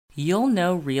You'll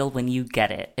know real when you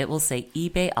get it. It will say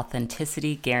eBay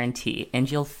Authenticity Guarantee, and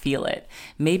you'll feel it.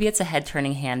 Maybe it's a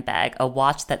head-turning handbag, a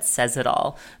watch that says it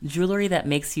all, jewelry that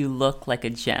makes you look like a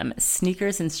gem,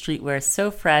 sneakers and streetwear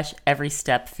so fresh every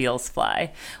step feels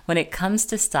fly. When it comes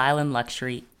to style and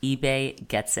luxury, eBay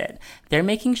gets it. They're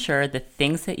making sure the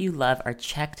things that you love are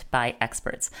checked by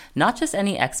experts. Not just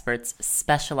any experts,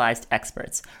 specialized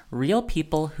experts. Real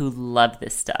people who love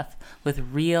this stuff with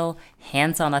real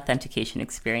hands-on authentication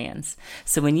experience.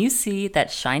 So when you see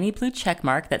that shiny blue check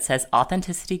mark that says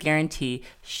Authenticity Guarantee,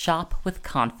 shop with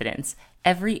confidence.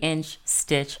 Every inch,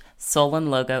 stitch, sole, and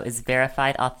logo is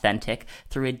verified authentic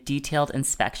through a detailed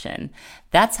inspection.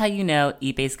 That's how you know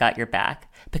eBay's got your back.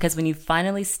 Because when you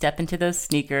finally step into those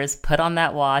sneakers, put on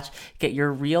that watch, get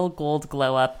your real gold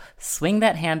glow up, swing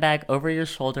that handbag over your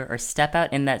shoulder, or step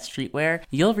out in that streetwear,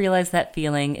 you'll realize that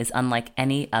feeling is unlike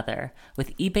any other.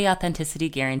 With eBay Authenticity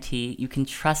Guarantee, you can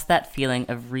trust that feeling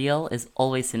of real is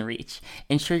always in reach.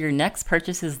 Ensure your next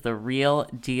purchase is the real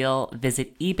deal.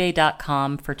 Visit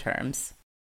ebay.com for terms.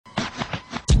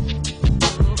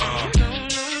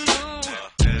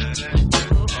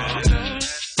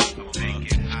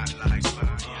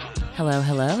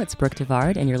 Hello, it's Brooke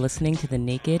Devard, and you're listening to the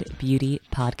Naked Beauty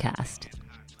Podcast.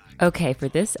 Okay, for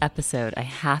this episode, I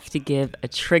have to give a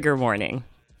trigger warning.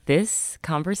 This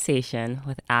conversation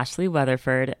with Ashley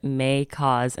Weatherford may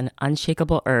cause an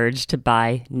unshakable urge to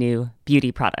buy new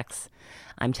beauty products.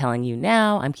 I'm telling you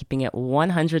now, I'm keeping it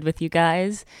 100 with you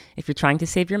guys. If you're trying to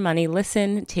save your money,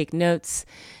 listen, take notes,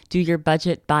 do your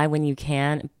budget, buy when you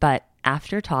can. But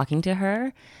after talking to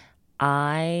her,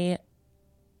 I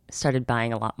started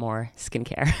buying a lot more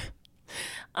skincare.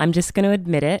 I'm just going to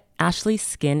admit it. Ashley's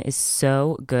skin is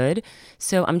so good.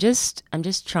 So I'm just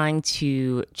trying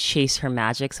to chase her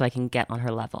magic so I can get on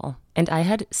her level. And I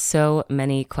had so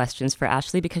many questions for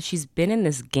Ashley because she's been in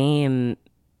this game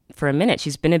for a minute.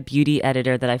 She's been a beauty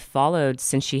editor that I've followed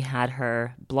since she had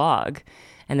her blog.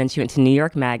 And then she went to New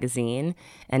York Magazine,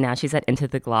 and now she's at Into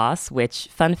the Gloss, which,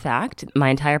 fun fact, my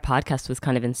entire podcast was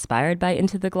kind of inspired by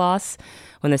Into the Gloss.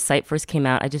 When the site first came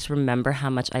out, I just remember how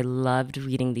much I loved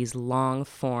reading these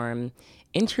long-form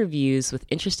interviews with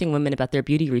interesting women about their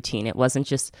beauty routine. It wasn't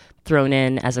just thrown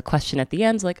in as a question at the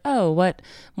end, like, oh, what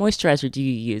moisturizer do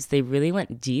you use? They really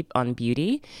went deep on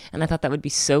beauty, and I thought that would be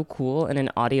so cool in an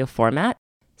audio format.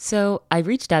 So I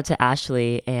reached out to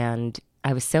Ashley, and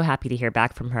I was so happy to hear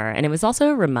back from her. And it was also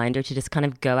a reminder to just kind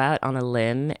of go out on a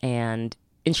limb and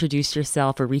introduce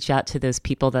yourself or reach out to those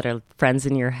people that are friends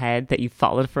in your head that you've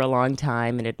followed for a long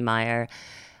time and admire.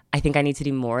 I think I need to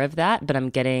do more of that, but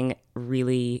I'm getting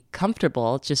really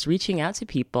comfortable just reaching out to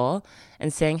people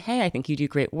and saying, hey, I think you do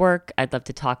great work. I'd love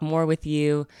to talk more with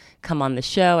you. Come on the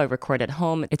show. I record at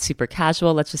home. It's super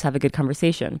casual. Let's just have a good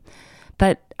conversation.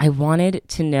 But I wanted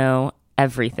to know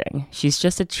everything. She's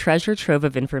just a treasure trove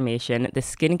of information. The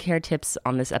skincare tips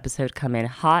on this episode come in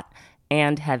hot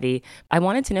and heavy. I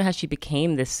wanted to know how she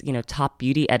became this, top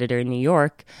beauty editor in New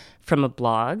York from a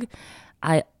blog.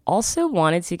 I also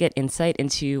wanted to get insight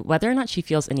into whether or not she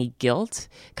feels any guilt,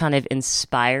 kind of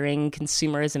inspiring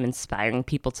consumerism, inspiring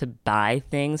people to buy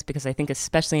things, because I think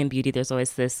especially in beauty, there's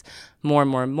always this more,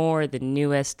 the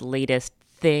newest, latest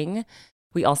thing.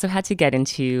 We also had to get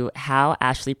into how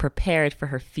Ashley prepared for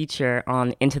her feature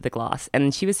on Into the Gloss,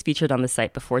 and she was featured on the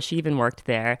site before she even worked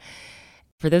there.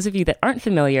 For those of you that aren't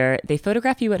familiar, they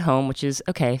photograph you at home, which is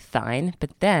okay, fine, but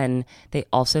then they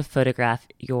also photograph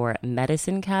your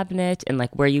medicine cabinet and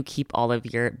like where you keep all of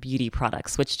your beauty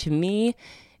products, which to me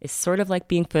is sort of like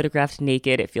being photographed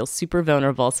naked. It feels super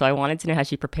vulnerable, so I wanted to know how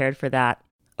she prepared for that.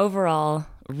 Overall,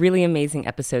 really amazing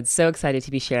episode. So excited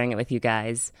to be sharing it with you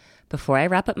guys. Before I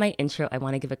wrap up my intro, I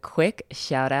want to give a quick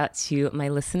shout out to my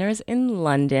listeners in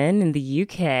London, in the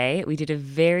UK. We did a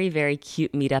very, very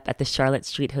cute meetup at the Charlotte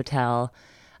Street Hotel.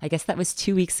 I guess that was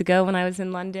 2 weeks ago when I was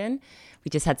in London. We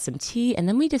just had some tea and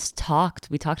then we just talked.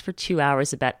 We talked for 2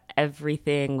 hours about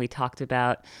everything. We talked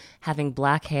about having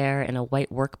black hair in a white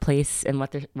workplace and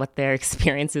what their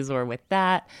experiences were with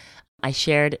that. I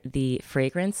shared the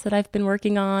fragrance that I've been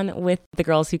working on with the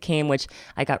girls who came, which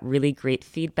I got really great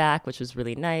feedback, which was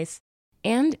really nice.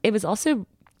 And it was also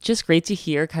just great to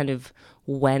hear kind of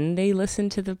when they listen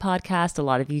to the podcast. A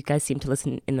lot of you guys seem to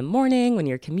listen in the morning when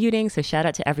you're commuting. So shout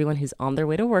out to everyone who's on their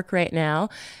way to work right now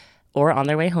or on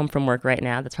their way home from work right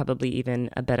now. That's probably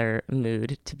even a better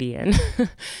mood to be in.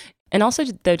 And also,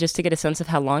 though, just to get a sense of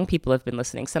how long people have been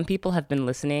listening. Some people have been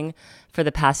listening for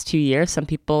the past 2 years. Some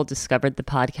people discovered the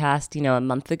podcast, a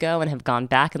month ago and have gone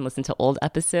back and listened to old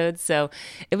episodes. So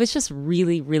it was just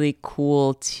really, really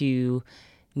cool to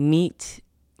meet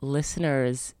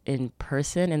listeners in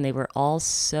person. And they were all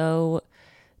so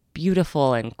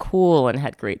beautiful and cool and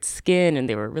had great skin and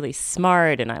they were really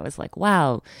smart. And I was like,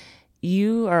 wow,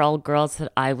 you are all girls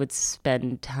that I would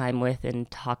spend time with and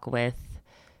talk with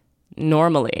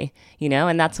normally,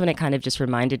 And that's when it kind of just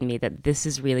reminded me that this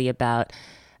is really about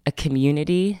a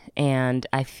community. And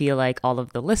I feel like all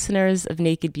of the listeners of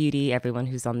Naked Beauty, everyone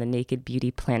who's on the Naked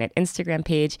Beauty Planet Instagram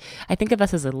page, I think of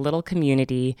us as a little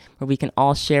community where we can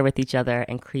all share with each other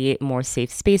and create more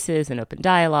safe spaces and open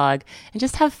dialogue and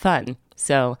just have fun.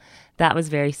 So that was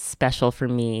very special for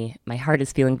me. My heart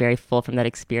is feeling very full from that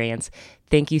experience.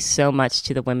 Thank you so much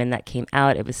to the women that came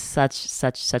out. It was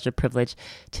such a privilege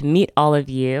to meet all of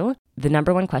you. The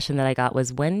number one question that I got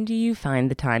was, when do you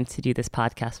find the time to do this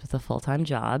podcast with a full-time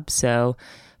job? So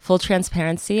full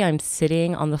transparency, I'm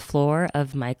sitting on the floor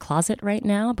of my closet right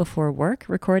now before work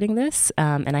recording this,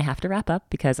 and I have to wrap up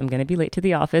because I'm going to be late to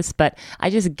the office, but I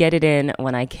just get it in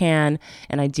when I can,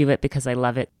 and I do it because I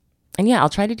love it. And yeah, I'll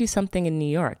try to do something in New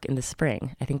York in the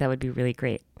spring. I think that would be really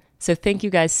great. So thank you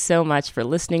guys so much for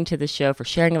listening to the show, for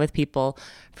sharing it with people,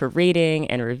 for rating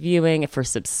and reviewing, for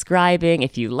subscribing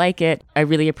if you like it. I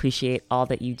really appreciate all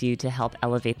that you do to help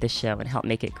elevate the show and help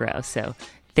make it grow. So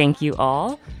thank you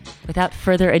all. Without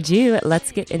further ado,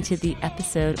 let's get into the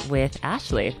episode with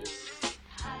Ashley.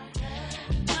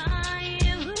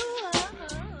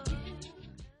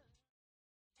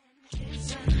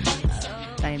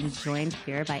 I am joined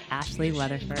here by Ashley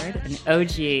Weatherford, an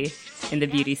OG in the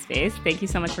beauty space. Thank you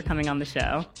so much for coming on the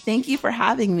show. Thank you for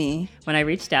having me. When I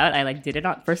reached out, I did it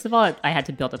on, first of all, I had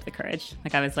to build up the courage.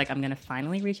 I was like, I'm going to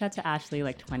finally reach out to Ashley.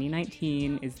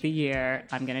 2019 is the year.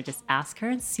 I'm going to just ask her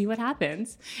and see what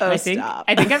happens. Oh, stop.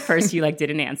 I think at first you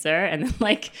didn't answer. And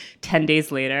then 10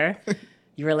 days later,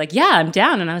 you were like, yeah, I'm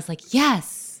down. And I was like,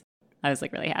 yes. I was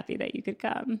really happy that you could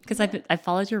come because I've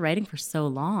followed your writing for so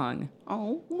long.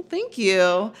 Oh, well, thank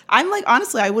you. I'm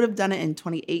honestly, I would have done it in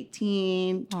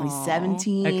 2018,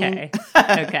 2017. Okay.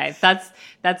 Okay.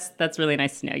 That's really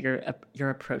nice to know. You're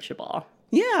approachable.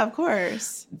 Yeah, of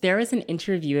course. There was an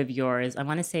interview of yours. I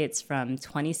want to say it's from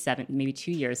 2017, maybe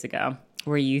 2 years ago,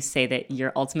 where you say that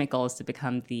your ultimate goal is to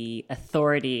become the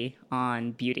authority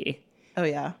on beauty. Oh,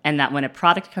 yeah. And that when a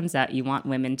product comes out, you want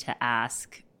women to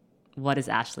ask, what does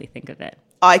Ashley think of it?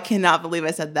 I cannot believe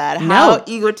I said that. No. How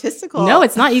egotistical. No,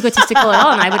 it's not egotistical at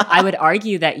all. And I would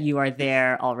argue that you are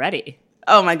there already.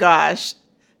 Oh my gosh.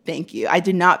 Thank you. I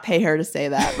did not pay her to say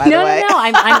that, by the way. No.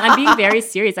 I'm being very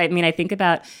serious. I mean, I think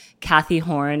about Kathy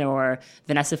Horn or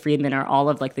Vanessa Friedman or all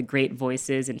of the great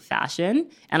voices in fashion.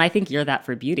 And I think you're that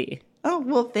for beauty. Oh,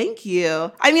 well, thank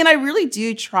you. I mean, I really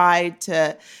do try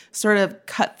to sort of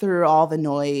cut through all the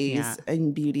noise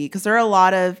in beauty because there are a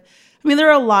lot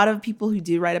of people who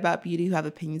do write about beauty, who have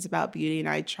opinions about beauty, and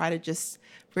I try to just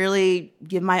really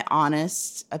give my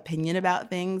honest opinion about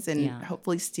things and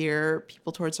hopefully steer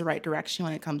people towards the right direction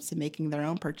when it comes to making their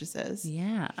own purchases.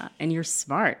 Yeah, and you're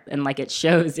smart, and it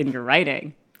shows in your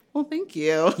writing. Well, thank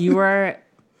you. You were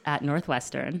at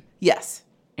Northwestern. Yes.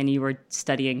 And you were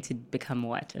studying to become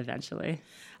what eventually?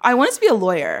 I wanted to be a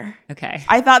lawyer. Okay.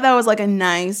 I thought that was a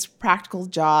nice practical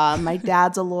job. My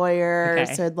dad's a lawyer,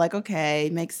 okay. So okay,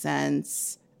 makes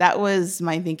sense. That was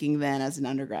my thinking then as an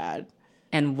undergrad.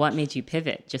 And what made you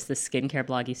pivot? Just the skincare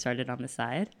blog you started on the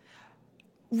side?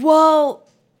 Well,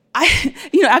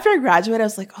 after I graduated, I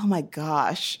was like, oh my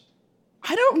gosh,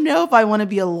 I don't know if I want to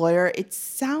be a lawyer. It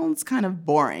sounds kind of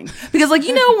boring. Because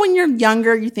when you're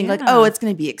younger, you think oh, it's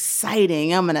going to be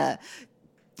exciting. I'm going to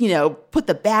put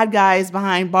the bad guys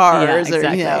behind bars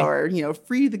exactly. or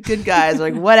free the good guys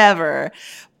or whatever.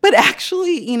 But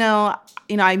actually,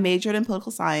 I majored in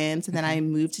political science and then I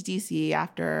moved to DC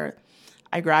after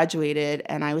I graduated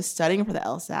and I was studying for the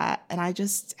LSAT and I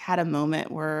just had a moment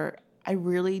where I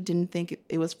really didn't think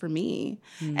it was for me.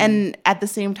 And at the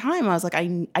same time, I was like,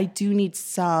 I do need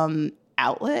some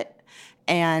outlet.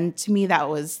 And to me, that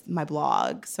was my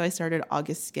blog. So I started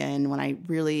August Skin when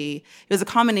it was a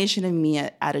combination of me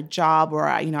at a job where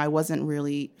I wasn't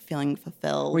really feeling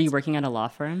fulfilled. Were you working at a law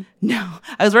firm? No,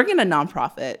 I was working at a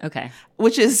nonprofit. Okay.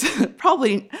 Which is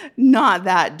probably not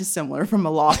that dissimilar from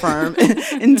a law firm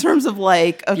in terms of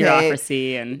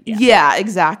bureaucracy and. Yeah,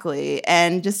 exactly.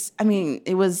 And just,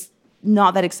 it was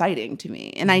not that exciting to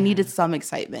me. And I needed some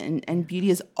excitement. And beauty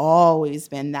has always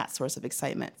been that source of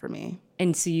excitement for me.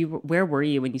 And so where were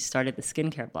you when you started the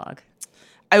skincare blog?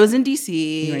 I was in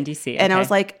DC. You were in DC, okay. And I was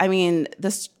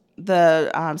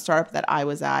the startup that I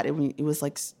was at, it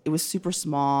was super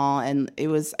small. And it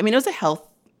was a health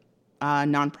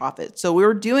nonprofit. So we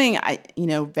were doing,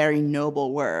 very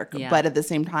noble work. Yeah. But at the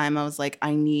same time, I was like,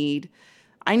 I need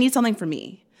something for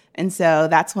me. And so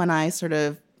that's when I sort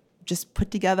of just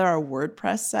put together a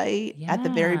WordPress site at the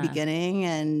very Yeah. beginning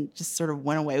and just sort of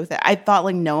went away with it. I thought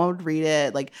like no one would read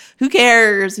it. Like, who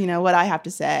cares, what I have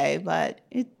to say? But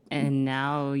And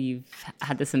now you've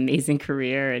had this amazing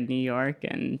career in New York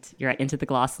and you're at Into the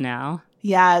Gloss now.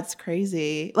 yeah, it's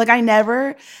crazy. Like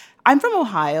I'm from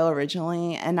Ohio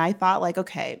originally, and I thought like,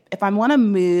 okay, if I want to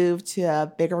move to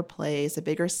a bigger place, a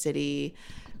bigger city,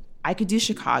 I could do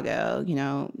Chicago,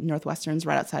 Northwestern's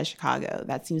right outside Chicago.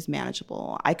 That seems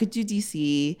manageable. I could do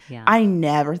DC. Yeah. I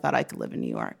never thought I could live in New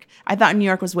York. I thought New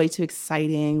York was way too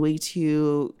exciting, way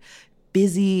too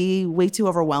busy, way too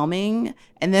overwhelming.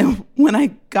 And then when I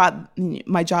got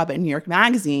my job at New York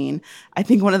Magazine, I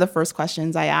think one of the first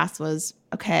questions I asked was,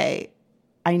 okay,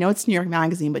 I know it's New York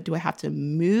Magazine, but do I have to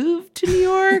move to New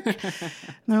York? And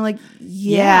they're like,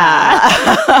 yeah.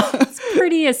 It's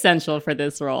pretty essential for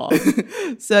this role.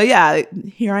 So yeah,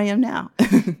 here I am now.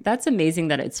 That's amazing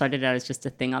that it started out as just a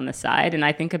thing on the side. And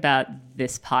I think about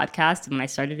this podcast. When I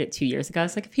started it 2 years ago, I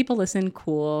was like, if people listen,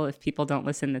 cool. If people don't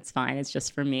listen, that's fine. It's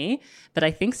just for me. But I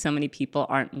think so many people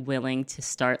aren't willing to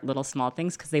start little small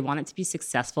things because they want it to be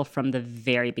successful from the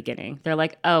very beginning. They're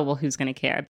like, oh, well, who's going to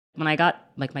care? When I got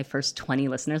like my first 20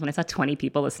 listeners, when I saw 20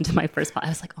 people listen to my first podcast, I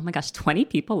was like, oh my gosh, 20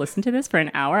 people listen to this for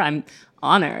an hour? I'm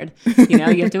honored. You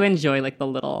have to enjoy like the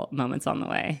little moments on the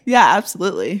way. Yeah,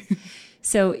 absolutely.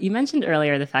 So you mentioned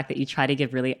earlier the fact that you try to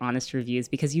give really honest reviews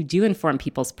because you do inform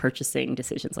people's purchasing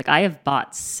decisions. Like I have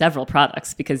bought several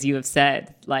products because you have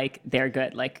said like they're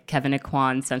good. Like Kevin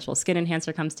Aquan Sensual Skin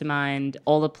Enhancer comes to mind,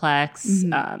 Olaplex.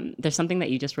 Mm-hmm. There's something that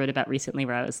you just wrote about recently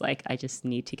where I was like, I just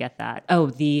need to get that.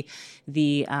 Oh, the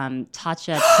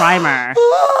Tatcha primer.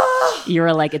 You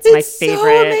were like, it's my favorite.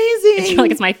 So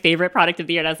amazing. It's my favorite product of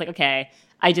the year. And I was like, okay,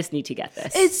 I just need to get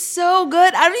this. It's so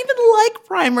good. I don't even like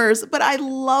primers, but I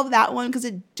love that one because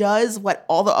it does what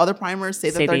all the other primers say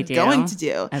that they're going to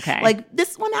do. Okay. Like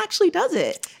this one actually does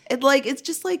it. It's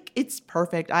just like, it's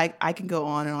perfect. I can go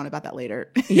on and on about that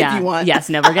later if you want. Yes.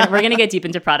 No, we're gonna get deep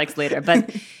into products later.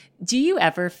 But do you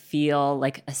ever feel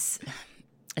like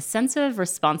a sense of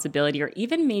responsibility or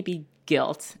even maybe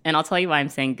guilt? And I'll tell you why I'm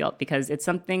saying guilt, because it's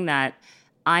something that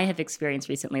I have experienced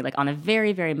recently, like on a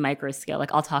very, very micro scale.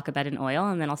 Like I'll talk about an oil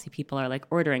and then I'll see people are like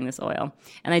ordering this oil.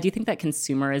 And I do think that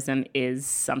consumerism is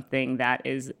something that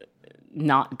is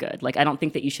not good. Like I don't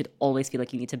think that you should always feel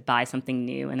like you need to buy something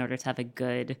new in order to have a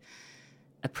good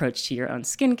approach to your own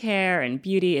skincare and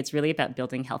beauty. It's really about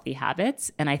building healthy habits.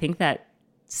 And I think that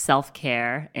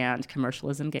self-care and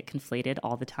commercialism get conflated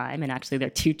all the time. And actually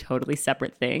they're two totally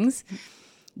separate things.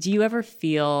 Do you ever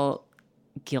feel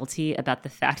guilty about the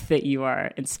fact that you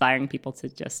are inspiring people to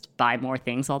just buy more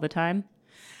things all the time?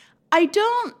 I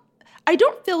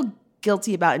don't feel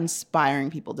guilty about inspiring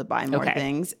people to buy more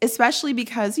things, especially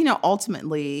because,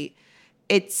 ultimately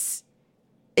it's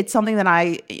something that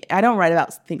I don't write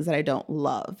about things that I don't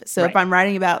love. So if I'm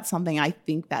writing about something, I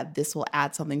think that this will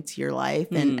add something to your life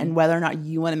and whether or not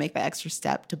you want to make that extra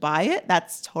step to buy it,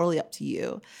 that's totally up to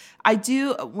you. I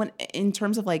do, in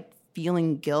terms of like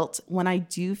feeling guilt, when I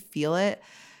do feel it,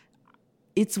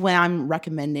 it's when I'm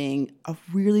recommending a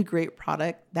really great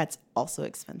product that's also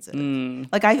expensive.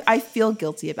 Like I feel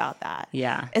guilty about that.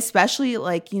 Yeah. Especially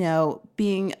like, the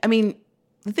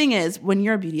thing is, when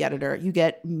you're a beauty editor, you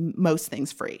get most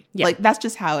things free. Yeah. Like that's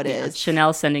just how it is.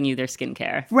 Chanel sending you their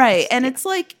skincare. Right. And it's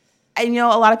like, a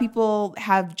lot of people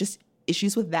have just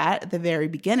issues with that at the very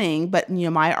beginning. But,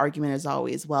 my argument is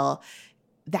always, well,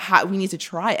 we need to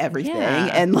try everything.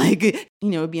 Yeah. And like,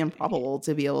 it'd be improbable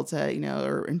to be able to,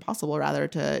 or impossible rather,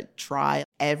 to try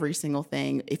every single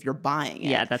thing if you're buying it.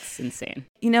 Yeah, that's insane.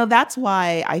 That's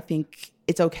why I think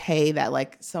it's okay that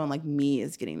like someone like me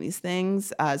is getting these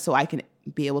things. So I can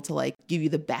be able to like give you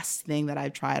the best thing that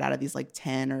I've tried out of these like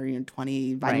 10 or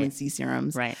 20 vitamin C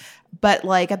serums. Right. But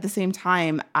like at the same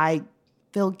time, I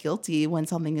feel guilty when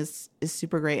something is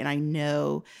super great and I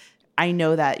know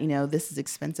that, this is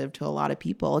expensive to a lot of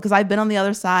people because I've been on the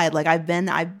other side. Like I've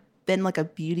been like a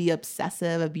beauty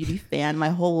obsessive, a beauty fan my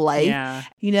whole life.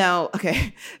 Yeah.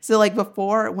 Okay. So like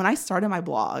when I started my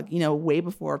blog, way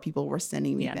before people were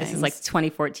sending me things. This is like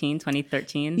 2014,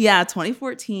 2013. Yeah,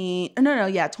 2014. No,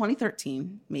 yeah,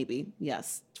 2013 maybe.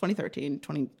 Yes,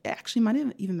 2013, actually might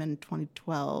have even been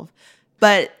 2012.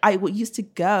 But I used to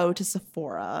go to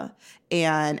Sephora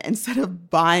And instead of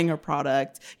buying a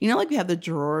product, like we have the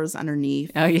drawers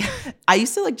underneath. Oh, yeah. I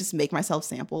used to like just make myself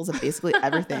samples of basically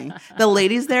everything. The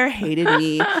ladies there hated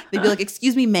me. They'd be like,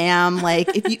 "Excuse me, ma'am,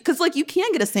 like because like you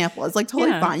can get a sample. It's like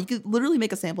totally fine. You could literally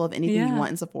make a sample of anything you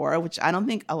want in Sephora," which I don't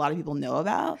think a lot of people know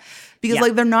about because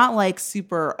like they're not like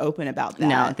super open about that.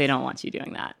 No, they don't want you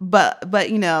doing that. But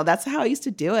that's how I used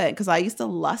to do it because I used to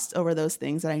lust over those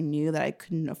things that I knew that I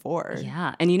couldn't afford.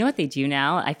 Yeah. And you know what they do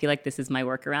now? I feel like this is my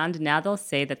workaround. Now they'll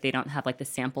say that they don't have like the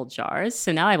sample jars.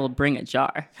 So now I will bring a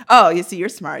jar. Oh, you see, you're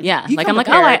smart. Yeah. You like I'm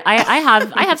prepared. like,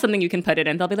 oh, I have something you can put it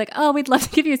in. They'll be like, "Oh, we'd love to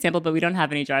give you a sample, but we don't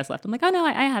have any jars left." I'm like, "Oh no,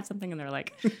 I have something." And they're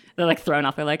like thrown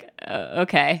off. They're like,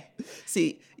 "Okay."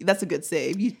 See, that's a good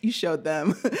save. You showed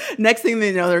them. Next thing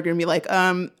they know, they're going to be like,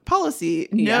 policy,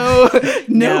 no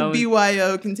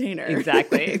BYO container.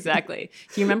 Exactly.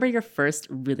 Do you remember your first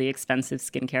really expensive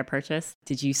skincare purchase?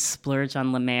 Did you splurge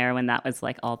on La Mer when that was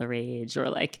like all the rage, or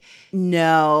like?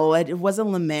 No, it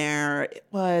wasn't La Mer. It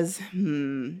was,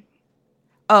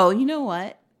 Oh, you know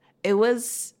what? It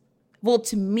was, well,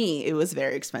 to me, it was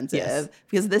very expensive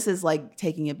because this is like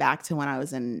taking it back to when I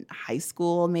was in high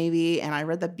school, maybe. And I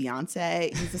read that Beyonce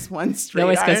used this one straight It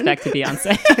always iron. goes back to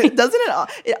Beyonce. Doesn't it all?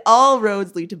 All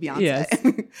roads lead to Beyonce. Yes.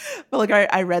 But like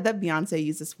I read that Beyonce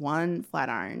used this one flat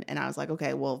iron and I was like,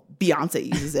 okay, well, Beyonce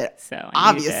uses it. So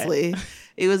obviously.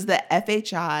 It was the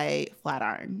FHI flat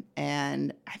iron.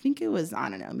 And I think it was, I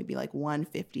don't know, maybe like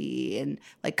 $150. And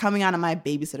like coming out of my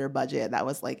babysitter budget, that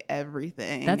was like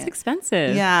everything. That's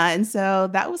expensive. Yeah. And so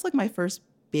that was like my first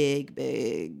big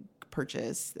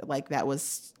purchase. Like that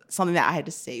was something that I had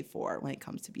to save for when it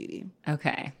comes to beauty.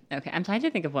 Okay. I'm trying to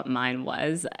think of what mine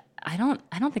was. I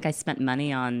don't think I spent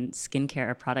money on skincare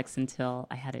or products until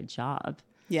I had a job.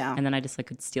 Yeah. And then I just like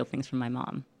could steal things from my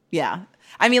mom. Yeah.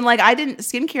 I mean, like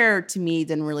skincare to me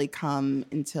didn't really come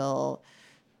until,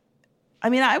 I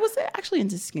mean, I was actually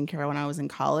into skincare when I was in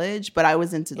college, but I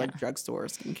was into like drugstore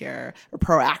skincare or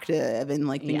Proactive and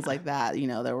like things like that,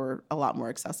 that were a lot more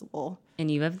accessible. And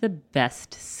you have the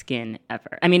best skin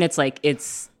ever. I mean, it's like,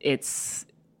 it's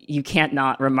you can't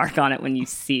not remark on it when you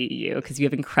see you because you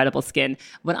have incredible skin.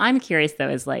 What I'm curious though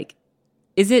is like,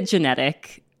 is it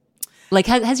genetic? Like,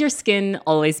 has your skin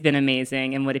always been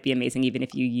amazing, and would it be amazing even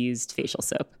if you used facial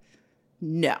soap?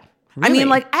 No. Really? I mean,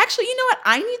 like, actually, you know what?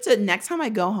 I need to, next time I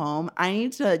go home, I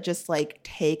need to just, like,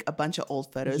 take a bunch of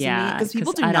old photos of me. Because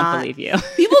people do I not. don't believe you.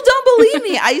 People don't believe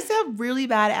me. I used to have really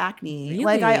bad acne. Really?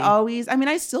 Like,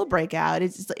 I still break out.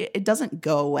 It's just, it doesn't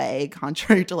go away,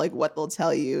 contrary to, like, what they'll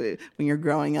tell you when you're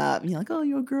growing up. And you're like, oh,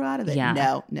 you'll grow out of it. Yeah.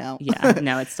 No. Yeah,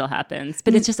 no, it still happens.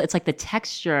 But it's like the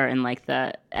texture and, like,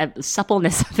 the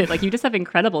suppleness of it. Like, you just have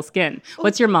incredible skin.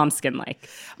 What's your mom's skin like?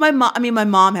 My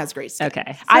mom has great skin.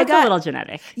 Okay. So I got a little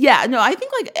genetic. Yeah. No, I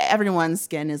think like everyone's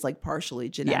skin is like partially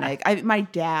genetic. My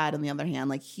dad, on the other hand,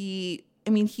 like he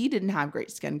didn't have great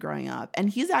skin growing up,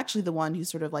 and he's actually the one who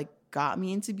sort of like got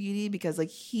me into beauty because like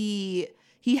he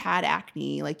had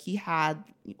acne, like he had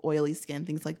oily skin,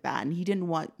 things like that, and he didn't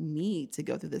want me to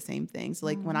go through the same thing. So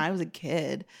like when I was a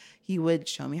kid, he would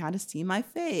show me how to steam my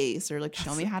face or like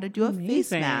show me how to do a face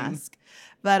mask.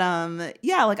 But like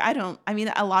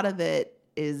a lot of it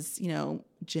is,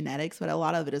 genetics, but a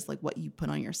lot of it is like what you put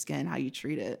on your skin, how you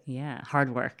treat it. Yeah,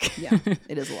 hard work. Yeah,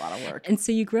 it is a lot of work. And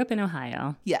so you grew up in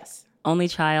Ohio. Yes. Only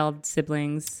child,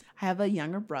 siblings? I have a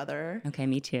younger brother. Okay,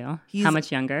 me too. How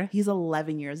much younger? He's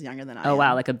 11 years younger than I am. Oh,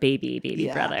 wow, like a baby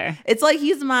brother. It's like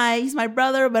he's my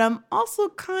brother, but I'm also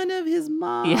kind of his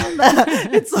mom. Yeah.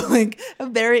 It's like a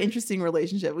very interesting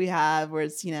relationship we have where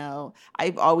it's,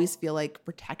 I always feel like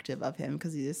protective of him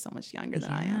because he is so much younger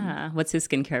than I am. Yeah. What's his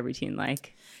skincare routine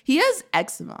like? He has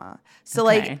eczema. So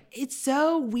like it's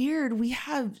so weird. We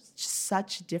have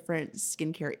such different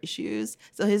skincare issues.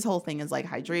 So his whole thing is like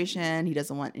hydration. He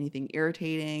doesn't want anything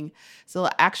irritating. So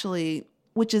actually,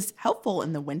 which is helpful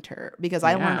in the winter because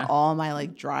I learned all my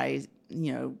like dry,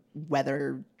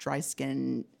 weather, dry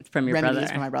skin from your remedies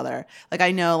brother. from my brother. Like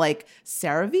I know like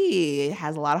CeraVe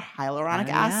has a lot of hyaluronic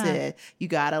acid. You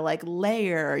gotta like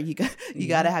layer. You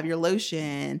gotta have your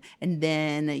lotion, and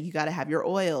then you gotta have your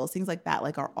oils. Things like that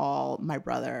like are all my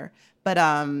brother. But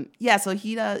so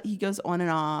he goes on and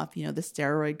off, the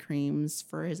steroid creams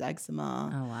for his eczema.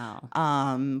 Oh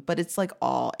wow. But it's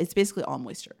basically all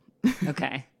moisture.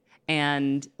 Okay.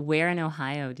 And where in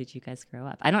Ohio did you guys grow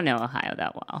up? I don't know Ohio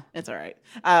that well. It's all right.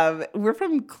 We're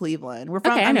from Cleveland. We're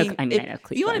from. Okay, I know Cleveland.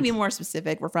 If you want to be more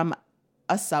specific, we're from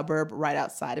a suburb right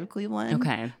outside of Cleveland.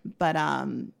 Okay. But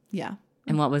yeah.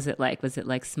 And what was it like? Was it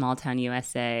like small town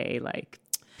USA, like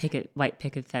white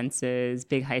picket fences,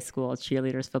 big high school,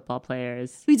 cheerleaders, football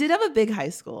players? We did have a big high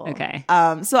school. Okay.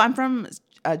 So I'm from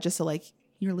just to like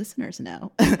your listeners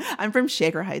know. I'm from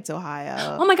Shaker Heights,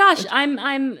 Ohio. Oh my gosh,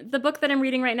 I'm the book that I'm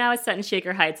reading right now is set in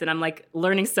Shaker Heights, and I'm like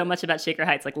learning so much about Shaker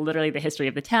Heights, like literally the history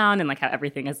of the town and like how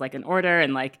everything is like in order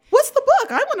and like. What's the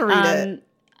book? I want to read it.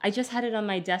 I just had it on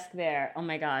my desk there. Oh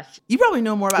my gosh. You probably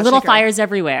know more about Little Shaker. Fires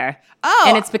Everywhere. Oh.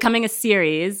 And it's becoming a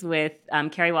series with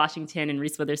Kerry Washington and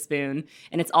Reese Witherspoon.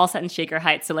 And it's all set in Shaker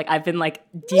Heights. So like I've been like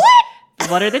deep.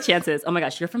 What are the chances? Oh my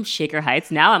gosh, you're from Shaker Heights.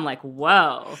 Now I'm like,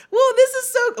 whoa. Well, this is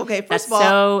so okay. First of all,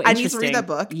 so I need to read that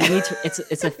book. You need to.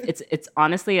 It's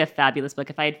honestly a fabulous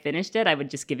book. If I had finished it, I would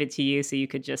just give it to you so you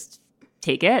could just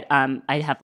take it. I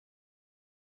have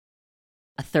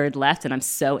a third left, and I'm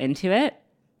so into it.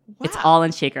 Wow. It's all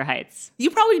in Shaker Heights.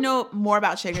 You probably know more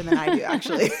about Shaker than I do,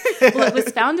 actually. Well, it was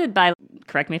founded by,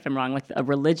 correct me if I'm wrong, like a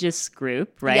religious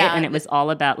group, right? Yeah. And it was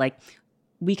all about like,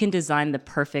 we can design the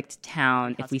perfect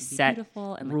town if we set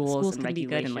and rules and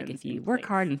regulations. And like if you work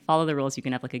hard and follow the rules, you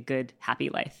can have like a good, happy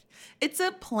life. It's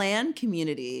a planned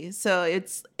community. So it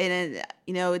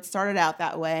started out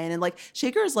that way. And like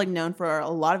Shaker is like known for a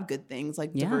lot of good things,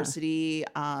 like diversity.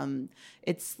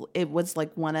 It was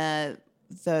like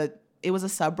it was a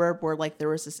suburb where like there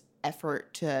was this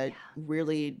effort to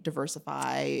really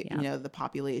diversify, the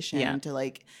population to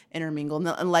like intermingle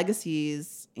and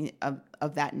legacies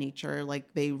of that nature.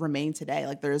 Like they remain today.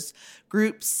 Like there's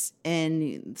groups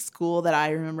in school that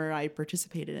I remember I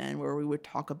participated in where we would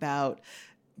talk about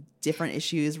different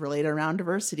issues related around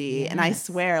diversity. Yes. And I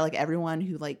swear like everyone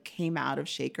who like came out of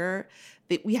Shaker,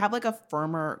 we have like a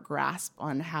firmer grasp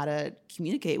on how to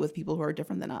communicate with people who are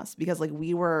different than us because like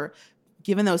we were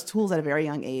given those tools at a very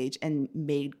young age and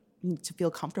made to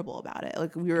feel comfortable about it.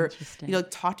 Like we were,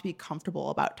 taught to be comfortable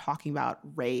about talking about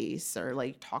race or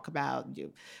like talk about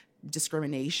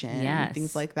discrimination and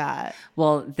things like that.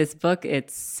 Well, this book,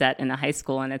 it's set in a high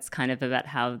school and it's kind of about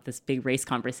how this big race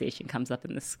conversation comes up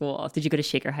in the school. Did you go to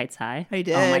Shaker Heights High? I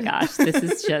did. Oh my gosh, this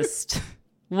is just,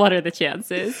 what are the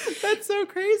chances? That's so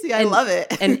crazy. I love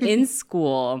it. And in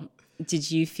school,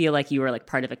 did you feel like you were like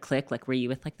part of a clique? Like were you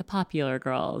with like the popular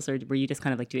girls or were you just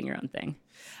kind of like doing your own thing?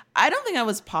 I don't think I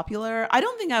was popular. I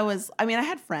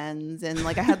had friends and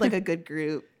like I had like a good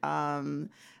group.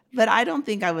 But I don't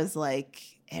think I was like,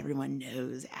 everyone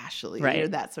knows Ashley or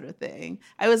that sort of thing.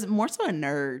 I was more so a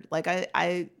nerd. Like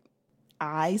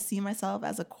I see myself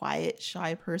as a quiet,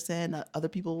 shy person. Other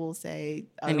people will say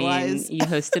otherwise. I mean, you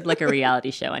hosted like a reality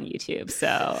show on YouTube,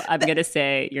 so I'm going to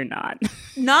say you're not.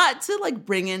 Not to like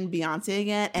bring in Beyonce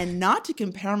again and not to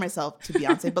compare myself to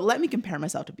Beyonce, but let me compare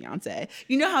myself to Beyonce.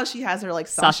 You know how she has her like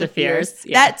Sasha Fierce?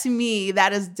 Yeah. That to me,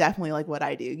 that is definitely like what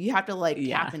I do. You have to like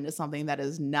tap into something that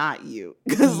is not you.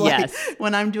 Because like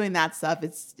when I'm doing that stuff,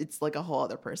 it's like a whole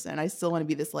other person. I still want to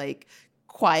be this like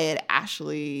quiet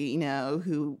Ashley,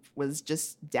 who was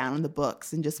just down in the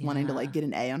books and just wanting to like get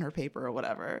an A on her paper or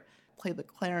whatever. Played the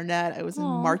clarinet. I was in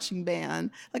marching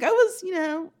band. Like I was,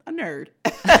 a nerd.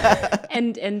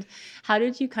 And how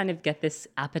did you kind of get this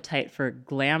appetite for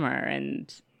glamour?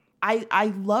 And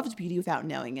I loved beauty without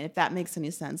knowing it, if that makes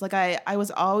any sense. Like I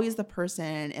was always the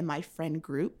person in my friend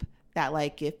group that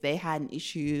like if they had an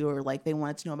issue or like they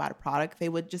wanted to know about a product, they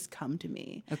would just come to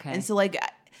me. Okay. And so like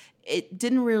it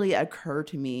didn't really occur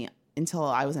to me until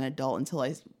I was an adult, until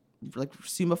I like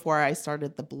soon before I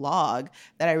started the blog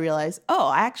that I realized,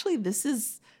 actually this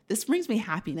brings me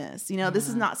happiness. This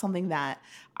is not something that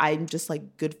I'm just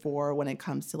like good for when it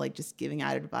comes to like just giving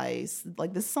out advice.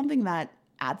 Like this is something that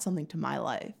adds something to my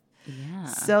life. Yeah.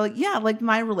 So like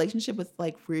my relationship with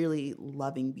like really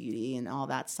loving beauty and all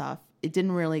that stuff, it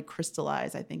didn't really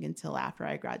crystallize, I think, until after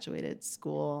I graduated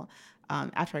school.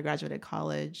 After I graduated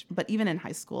college, but even in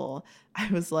high school,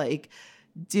 I was like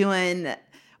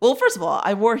well, first of all,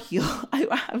 I wore heels.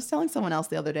 I was telling someone else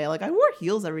the other day, like I wore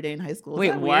heels every day in high school.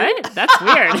 Wait, what? That's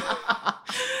weird.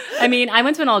 I mean, I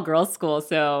went to an all-girls school,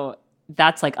 so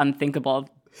that's like unthinkable.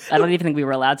 I don't even think we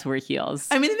were allowed to wear heels.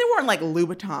 I mean, they weren't like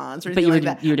Louboutins or anything like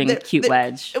that. You were doing a cute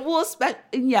wedge. Well,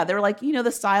 they were like,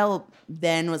 the style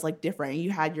then was like different.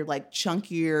 You had your like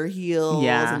chunkier heels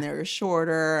and they were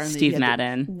shorter. And Steve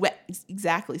Madden.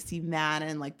 Exactly, Steve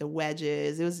Madden, like the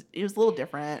wedges. It was a little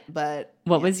different, but.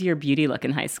 What was your beauty look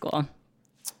in high school?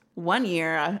 One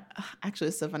year, actually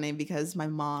it's so funny because my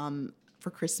mom, for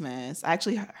Christmas, I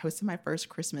actually hosted my first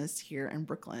Christmas here in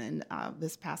Brooklyn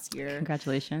this past year.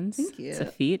 Congratulations. Thank you. It's a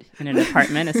feat in an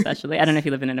apartment, especially. I don't know if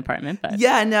you live in an apartment, but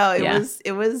yeah, no,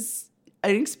 it was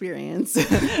an experience.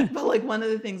 But like one of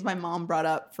the things my mom brought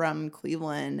up from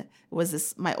Cleveland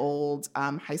was my old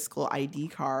high school ID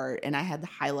card, and I had the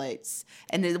highlights.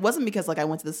 And it wasn't because like I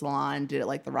went to the salon, did it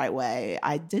like the right way.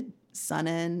 I did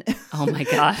sun-in. Oh my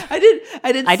God. I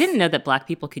did. I didn't know that Black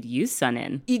people could use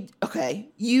sun-in. Okay,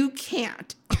 you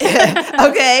can't.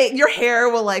 Okay, your hair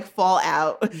will like fall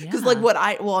out because like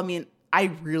I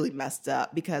really messed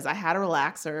up because I had a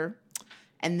relaxer.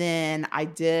 And then I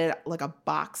did like a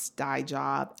box dye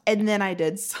job, and then I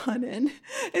did sun-in.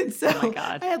 And so oh my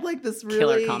God. I had like this really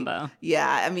killer combo. Yeah,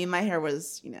 I mean, my hair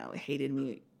was, hated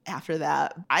me after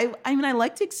that. I mean, I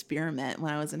liked to experiment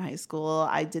when I was in high school.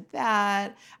 I did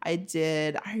that. I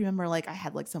remember like I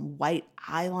had like some white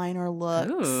eyeliner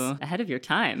looks. Ooh, ahead of your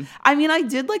time. I mean, I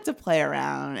did like to play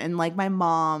around, and like my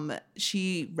mom,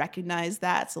 she recognized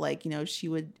that. So like, she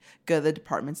would go to the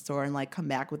department store and like come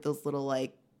back with those little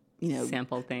like,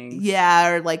 sample things.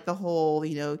 Yeah, or like the whole,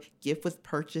 gift with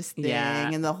purchase thing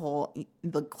and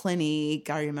the Clinique.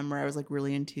 I remember I was like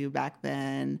really into back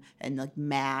then, and like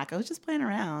MAC. I was just playing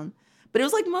around. But it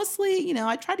was like mostly,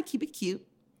 I tried to keep it cute.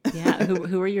 Yeah.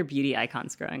 Who were your beauty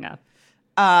icons growing up?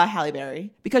 Halle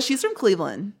Berry, because she's from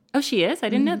Cleveland. Oh, she is? I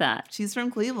didn't know that. She's from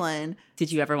Cleveland.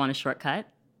 Did you ever want a shortcut?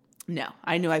 No,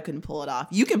 I knew I couldn't pull it off.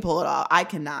 You can pull it off. I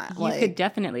cannot. You could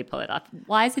definitely pull it off.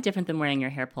 Why is it different than wearing your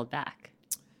hair pulled back?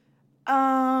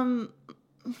 I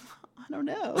don't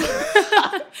know.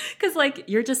 Because like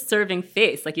you're just serving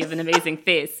face, like you have an amazing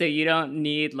face, so you don't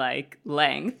need like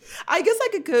length. I guess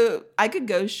I could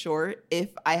go short if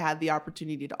I had the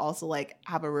opportunity to also like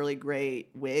have a really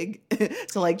great wig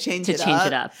to like change it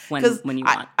up when you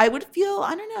want. I would feel,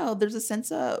 I don't know, there's a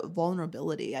sense of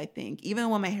vulnerability, I think, even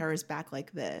when my hair is back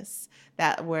like this,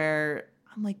 that where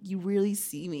I'm like, you really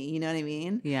see me, you know what I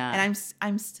mean? Yeah. And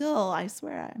I'm still, I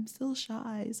swear, I'm still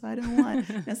shy, so I don't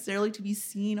want necessarily to be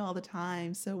seen all the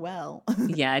time so well.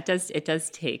 Yeah, it does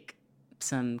take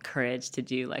some courage to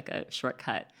do like a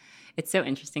shortcut. It's so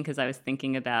interesting because I was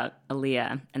thinking about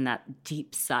Aaliyah and that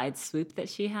deep side swoop that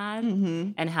she had,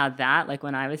 and how that, like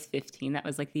when I was 15, that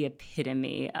was like the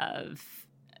epitome of,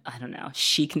 I don't know,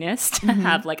 chicness to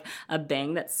have like a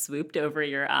bang that swooped over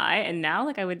your eye. And now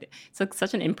like it's like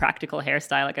such an impractical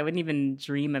hairstyle. Like I wouldn't even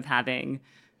dream of having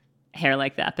hair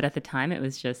like that. But at the time it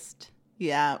was just.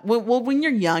 Yeah. Well, when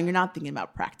you're young, you're not thinking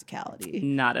about practicality.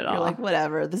 Not at all. You're like,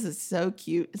 whatever, this is so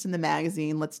cute. It's in the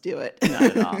magazine. Let's do it. Not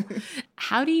at all.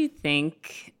 How do you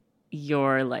think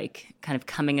your like kind of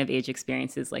coming of age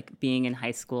experiences, like being in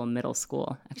high school, middle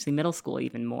school, actually middle school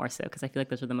even more so, because I feel like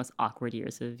those are the most awkward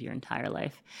years of your entire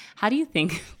life. How do you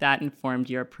think that informed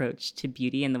your approach to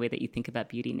beauty and the way that you think about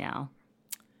beauty now?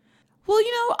 Well,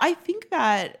 I think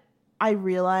that I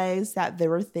realized that there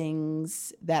were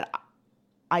things that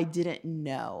I didn't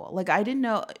know. Like I didn't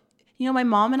know, my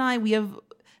mom and I, we have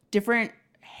different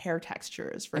hair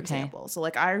textures, for example. So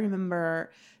like I remember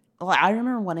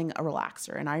wanting a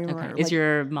relaxer, and I remember. Okay. Is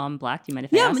your mom Black? Do you mind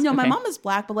if I ask? No, my mom is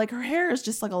Black, but like her hair is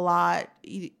just like a lot.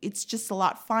 It's just a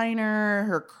lot finer.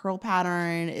 Her curl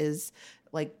pattern is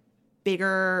like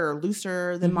bigger or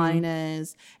looser than mine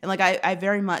is, and like I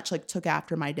very much like took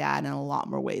after my dad in a lot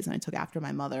more ways than I took after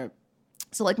my mother.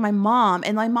 So like my mom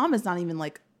is not even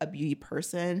like a beauty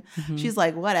person. She's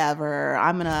like, whatever.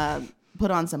 I'm gonna put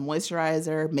on some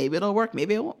moisturizer. Maybe it'll work.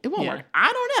 Maybe it won't work.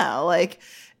 I don't know. Like.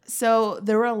 So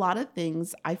there were a lot of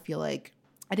things I feel like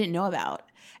I didn't know about.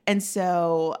 And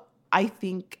so I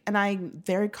think, and I'm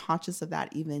very conscious of that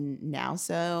even now,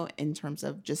 so in terms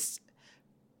of just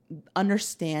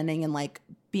understanding and like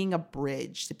being a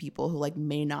bridge to people who like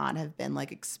may not have been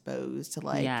like exposed to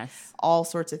like all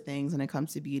sorts of things when it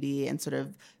comes to beauty, and sort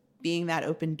of being that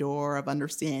open door of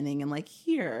understanding and like,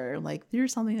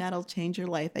 here's something that'll change your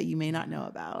life that you may not know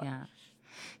about. Yeah.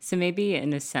 So maybe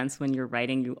in a sense, when you're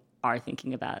writing, you are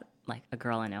thinking about like a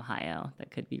girl in Ohio that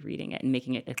could be reading it and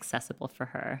making it accessible for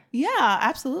her. Yeah,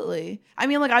 absolutely. I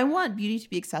mean, like I want beauty to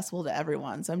be accessible to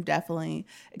everyone. So I'm definitely,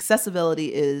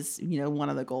 accessibility is, one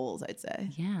of the goals, I'd say.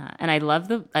 Yeah. And I love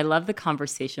the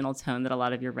conversational tone that a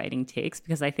lot of your writing takes,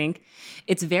 because I think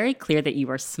it's very clear that you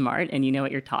are smart and you know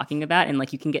what you're talking about, and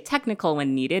like you can get technical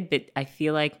when needed, but I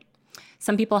feel like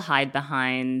some people hide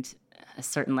behind a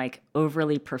certain like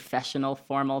overly professional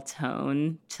formal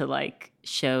tone to like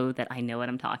show that I know what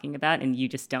I'm talking about, and you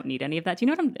just don't need any of that. Do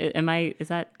you know what is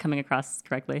that coming across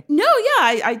correctly? No,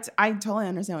 yeah, I totally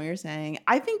understand what you're saying.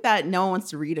 I think that no one wants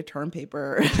to read a term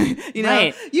paper.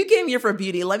 Right. You came here for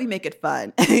beauty. Let me make it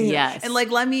fun. Yes. And like,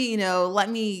 let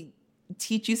me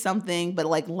teach you something, but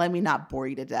like, let me not bore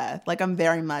you to death. Like I'm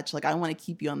very much like, I want to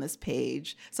keep you on this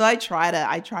page. So I try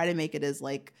to make it as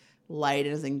like light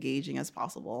and as engaging as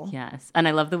possible. Yes. And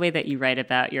I love the way that you write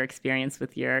about your experience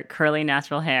with your curly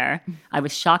natural hair. I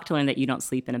was shocked to learn that you don't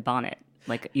sleep in a bonnet.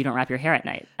 Like, you don't wrap your hair at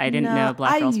night. I didn't know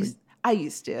black girls would. I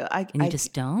used to. And you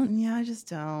just don't? Yeah, I just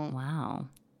don't. Wow.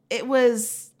 It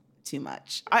was too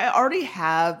much. I already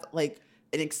have like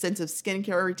an extensive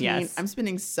skincare routine. Yes. I'm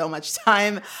spending so much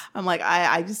time. I'm like,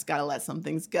 I just got to let some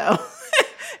things go.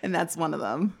 And that's one of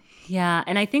them. Yeah.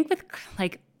 And I think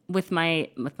with my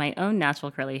own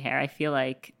natural curly hair, I feel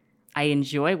like I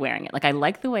enjoy wearing it. Like, I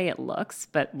like the way it looks,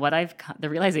 but the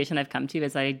realization I've come to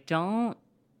is I don't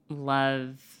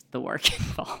love the work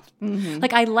involved. Mm-hmm.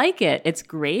 Like, I like it. It's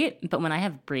great. But when I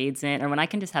have braids in, or when I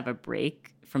can just have a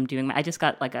break from doing I just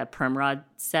got like a perm rod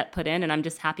set put in, and I'm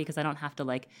just happy because I don't have to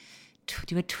like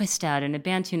do a twist out and a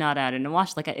bantu knot out and a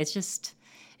wash. Like, it's just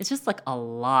like a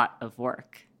lot of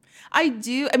work. I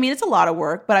mean, it's a lot of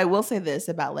work, but I will say this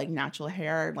about like natural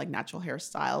hair, like natural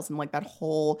hairstyles and like that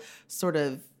whole sort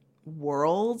of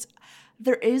world.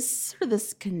 There is sort of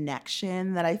this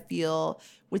connection that I feel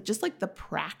with just like the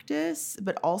practice,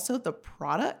 but also the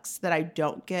products that I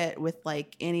don't get with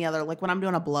like any other, like when I'm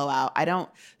doing a blowout, I don't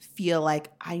feel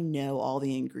like I know all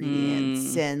the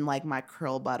ingredients in like my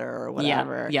curl butter or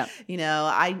whatever. Yeah. You know,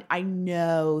 I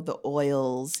know the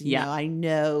oils, you know, I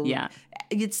know. Yeah.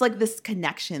 It's like this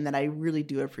connection that I really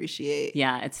do appreciate.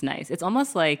 Yeah, it's nice. It's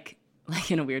almost like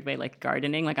in a weird way, like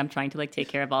gardening. Like, I'm trying to like take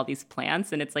care of all these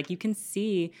plants, and it's like you can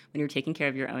see when you're taking care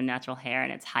of your own natural hair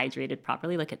and it's hydrated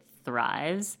properly, like it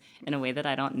thrives in a way that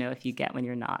I don't know if you get when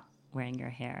you're not wearing your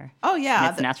hair. Oh yeah,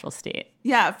 in its natural state.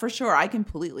 Yeah, for sure. I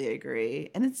completely agree,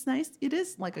 and it's nice. It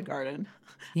is like a garden.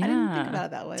 Yeah. I didn't think about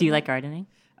it that way. Do you like gardening?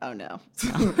 Oh no.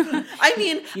 I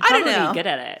mean, You'd I don't probably know. be good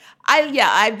at it.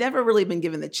 I've never really been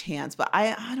given the chance, but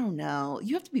I don't know.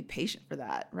 You have to be patient for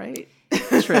that, right?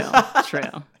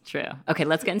 True. Okay,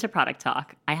 let's get into product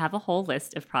talk. I have a whole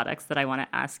list of products that I want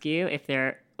to ask you if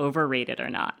they're overrated or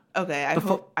not. Okay, I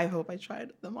hope I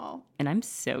tried them all. And I'm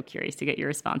so curious to get your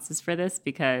responses for this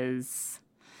because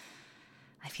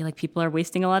I feel like people are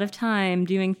wasting a lot of time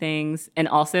doing things. And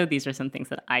also, these are some things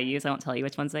that I use. I won't tell you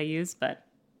which ones I use, but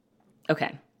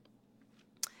okay.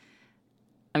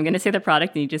 I'm going to say the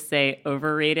product and you just say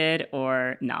overrated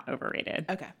or not overrated.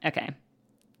 Okay.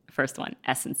 First one,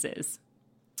 essences.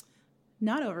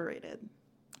 Not overrated.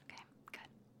 Okay,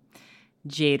 good.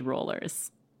 Jade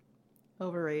rollers.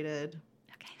 Overrated.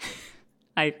 Okay.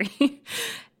 I agree.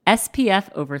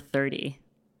 SPF over 30.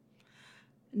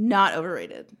 Not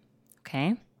overrated.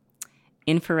 Okay.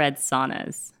 Infrared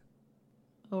saunas.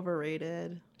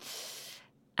 Overrated.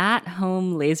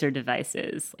 At-home laser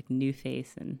devices like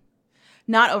NuFace and...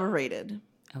 Not overrated.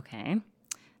 Okay.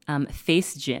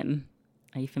 Face Gym.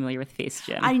 Are you familiar with Face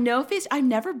Gym? I know Face. I've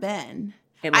never been.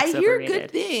 I hear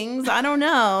good things. I don't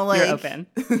know. Like, you're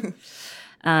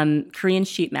open. Korean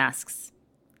sheet masks.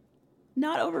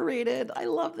 Not overrated. I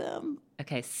love them.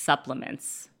 Okay.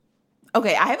 Supplements.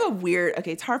 Okay,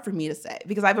 it's hard for me to say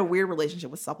because I have a weird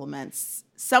relationship with supplements.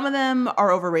 Some of them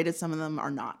are overrated, some of them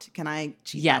are not. Can I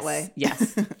cheat that way?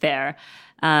 Yes, fair.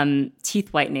 Teeth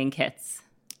whitening kits.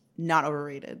 Not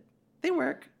overrated. They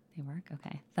work.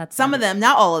 Okay. That's some of them,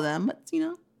 not all of them,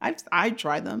 but I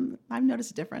tried them. I've noticed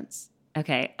a difference.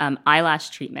 Okay. Eyelash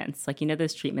treatments. Like,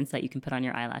 those treatments that you can put on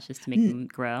your eyelashes to make them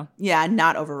grow? Yeah,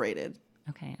 not overrated.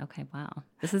 Okay. Wow.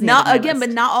 This is not again,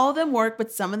 but not all of them work,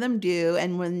 but some of them do.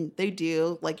 And when they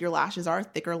do, like, your lashes are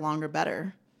thicker, longer,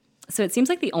 better. So it seems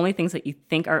like the only things that you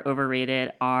think are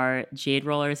overrated are jade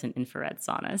rollers and infrared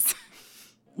saunas.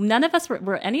 None of us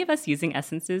were any of us using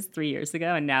essences 3 years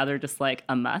ago, and now they're just like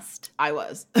a must. I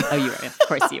was. Oh, you were. Of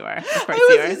course you were.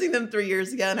 I was using them 3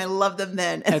 years ago, and I loved them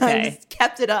then. And I just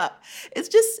kept it up. It's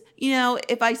just,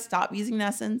 if I stop using an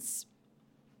essence,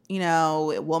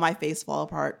 will my face fall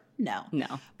apart? No.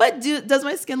 But does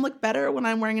my skin look better when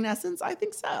I'm wearing an essence? I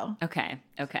think so.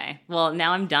 Okay. Well,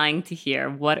 now I'm dying to hear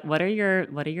what are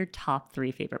your top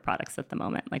 3 favorite products at the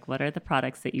moment? Like, what are the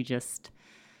products that you just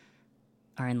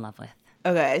are in love with?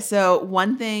 Okay, so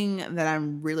one thing that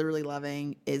I'm really, really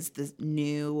loving is this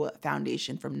new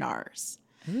foundation from NARS.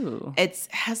 Ooh. It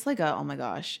has like oh my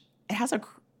gosh, it has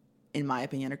in my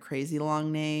opinion, a crazy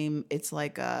long name. It's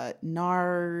like a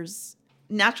NARS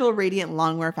Natural Radiant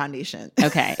Longwear Foundation.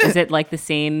 Okay, is it like the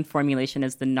same formulation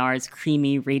as the NARS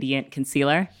Creamy Radiant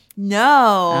Concealer?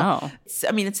 No. Oh.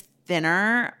 It's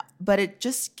thinner, but it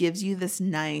just gives you this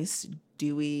nice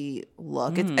dewy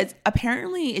look. It's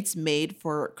apparently it's made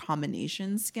for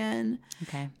combination skin.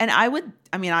 Okay. And I would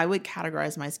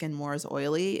categorize my skin more as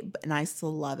oily, and I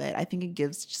still love it. I think it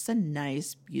gives just a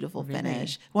nice, beautiful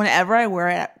finish. Whenever I wear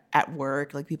it at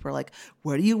work, like people are like,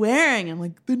 "What are you wearing?" I'm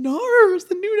like, "The NARS,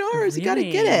 the new NARS. You got to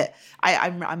get it."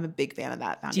 I'm a big fan of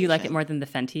that foundation. Do you like it more than the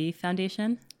Fenty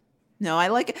foundation? No, I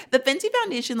like it. The Fenty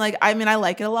foundation. Like, I mean, I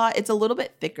like it a lot. It's a little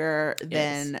bit thicker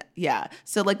than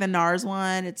So like the NARS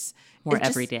one, it's more just,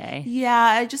 everyday. Yeah,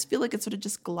 I just feel like it sort of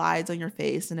just glides on your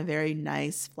face in a very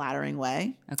nice, flattering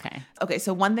way. Okay.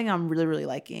 So one thing I'm really, really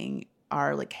liking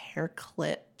are like hair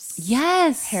clips.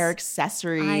 Yes. Hair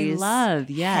accessories. I love.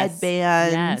 Yes.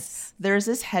 Headbands. Yes. There's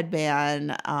this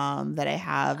headband that I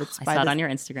have. I saw it on your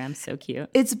Instagram. So cute.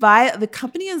 It's by the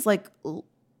company is like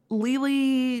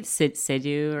Lily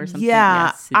Sedu or something. Yeah,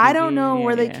 Yes, I don't know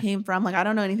where they came from. Like, I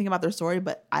don't know anything about their story,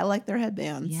 but I like their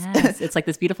headbands. Yes, it's like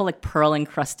this beautiful, like pearl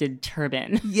encrusted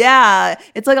turban. Yeah,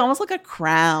 it's like almost like a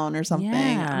crown or something.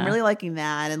 Yeah. I'm really liking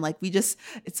that. And like it's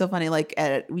so funny. Like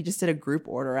we just did a group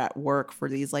order at work for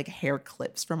these like hair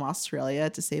clips from Australia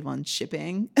to save on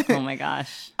shipping. Oh my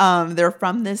gosh. They're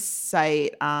from this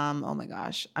site. Oh my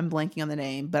gosh, I'm blanking on the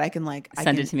name, but I can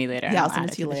send it to me later. Yeah, I'll send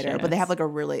it to you later. But they have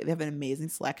an amazing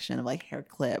selection of like hair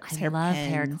clips, I love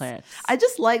pins. hair clips. I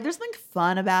just like there's something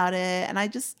fun about it, and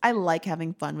I like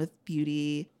having fun with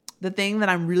beauty. The thing that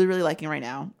I'm really, really liking right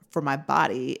now for my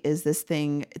body is this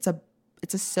thing. It's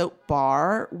a soap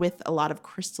bar with a lot of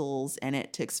crystals in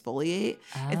it to exfoliate.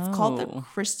 It's called the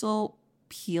Crystal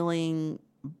Peeling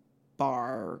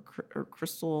Bar or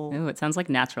Crystal. Ooh, it sounds like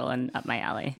natural and up my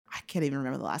alley. I can't even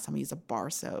remember the last time I used a bar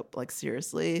soap, like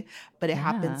seriously. But it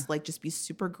happens to like just be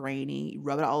super grainy. You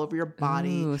rub it all over your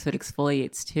body. Ooh, so it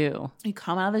exfoliates too. You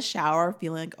come out of the shower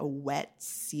feeling like a wet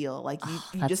seal. Like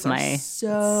you just are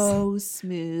so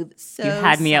smooth. So you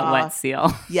had me soft. at wet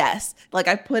seal. Yes. Like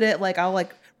I put it like I'll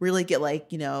like really get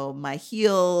like, my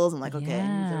heels. I'm like, okay,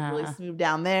 they're really smooth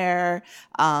down there.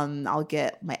 I'll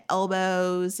get my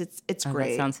elbows. It's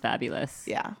great. That sounds fabulous.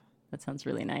 Yeah. That sounds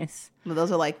really nice. Well,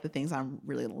 those are like the things I'm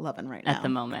really loving right now. At the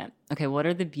moment. Okay, what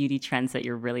are the beauty trends that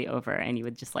you're really over and you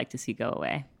would just like to see go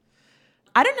away?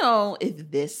 I don't know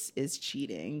if this is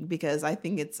cheating because I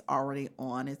think it's already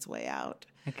on its way out.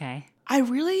 Okay.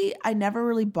 I never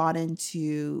really bought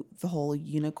into the whole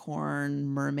unicorn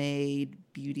mermaid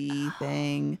beauty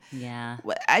thing. Yeah.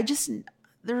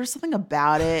 There was something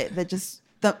about it that just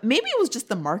maybe it was just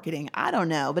the marketing. I don't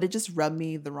know, but it just rubbed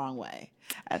me the wrong way.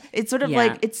 It's sort of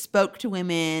like it spoke to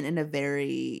women in a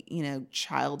very,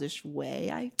 childish way,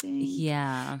 I think.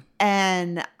 Yeah.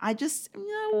 And I just,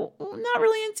 not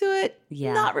really into it.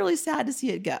 Yeah. Not really sad to see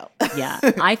it go. Yeah.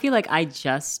 I feel like I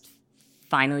just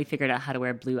finally figured out how to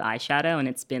wear blue eyeshadow, and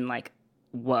it's been like,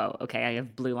 whoa, okay, I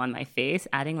have blue on my face.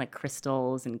 Adding like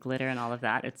crystals and glitter and all of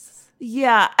that,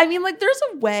 Yeah. I mean, like, there's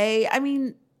a way. I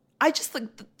mean, I just like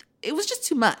it was just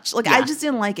too much. Like, I just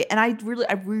didn't like it. And I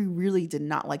really did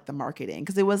not like the marketing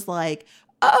because it was like,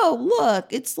 oh,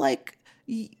 look, it's like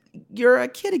you're a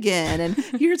kid again and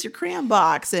here's your crayon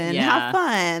box and have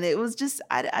fun. It was just,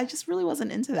 I just really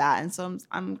wasn't into that. And so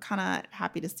I'm kind of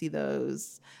happy to see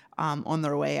those on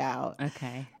their way out.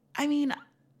 Okay. I mean,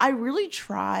 I really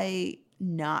try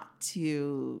not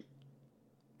to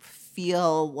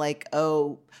feel like,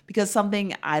 oh, because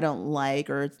something I don't like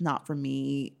or it's not for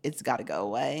me, it's got to go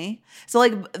away. So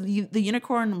like the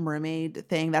unicorn mermaid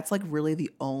thing, that's like really the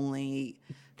only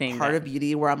part of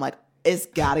beauty where I'm like, it's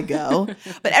got to go.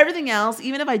 But everything else,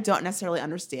 even if I don't necessarily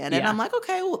understand it, I'm like,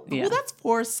 okay, well, that's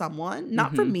for someone,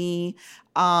 not for me.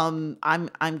 I'm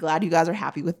glad you guys are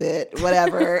happy with it.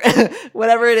 Whatever,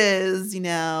 whatever it is,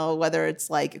 whether it's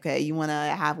like, okay, you want to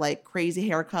have like crazy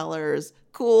hair colors,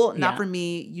 cool. Not for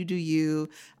me. You do you.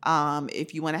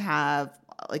 If you want to have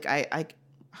like,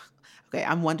 okay,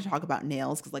 I'm one to talk about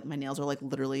nails because like my nails are like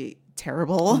literally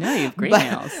terrible. No, you have great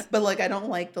nails. But like, I don't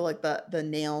like the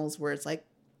nails where it's like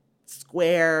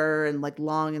square and like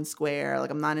long and square. Like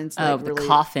I'm not into like the really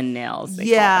coffin nails.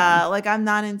 Like I'm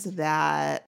not into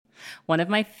that. One of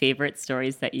my favorite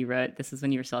stories that you wrote, this is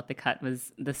when you were still at the Cut,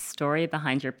 was the story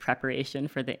behind your preparation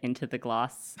for the Into the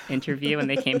Gloss interview when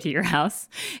they came to your house.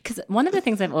 Because one of the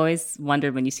things I've always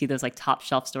wondered when you see those like top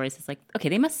shelf stories is like, okay,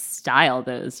 they must style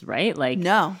those, right? Like,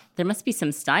 no, there must be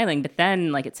some styling. But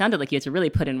then like it sounded like you had to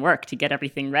really put in work to get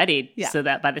everything ready so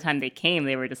that by the time they came,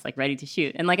 they were just like ready to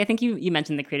shoot. And like I think you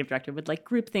mentioned the creative director would like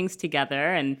group things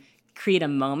together and create a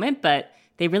moment, but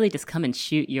they really just come and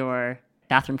shoot your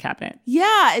bathroom cabinet.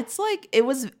 Yeah, it's like it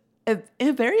was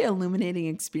a very illuminating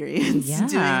experience Yeah.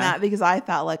 doing that, because I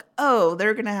thought like, oh,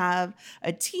 they're going to have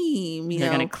a team, They're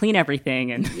going to clean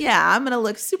everything. And yeah, I'm going to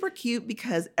look super cute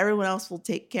because everyone else will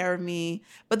take care of me.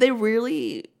 But they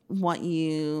really want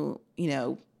you,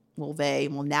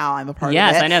 well, now I'm a part of it.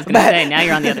 yes, I know. I was going to say, now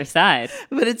you're on the other side.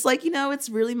 But it's like, it's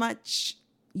really much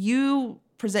you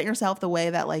present yourself the way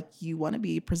that like you want to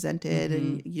be presented,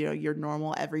 and your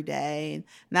normal everyday. And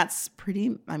that's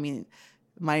pretty, I mean,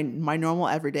 my normal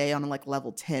everyday on like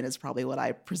level 10 is probably what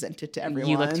I presented to everyone.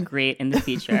 You looked great in the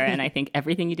feature, and I think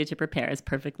everything you did to prepare is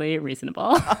perfectly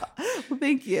reasonable. Well,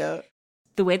 thank you.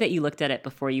 The way that you looked at it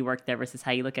before you worked there versus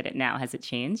how you look at it now, has it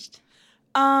changed?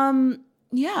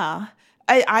 Yeah.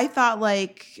 I thought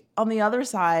like on the other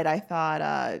side, I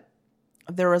thought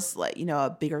there was like,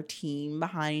 a bigger team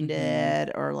behind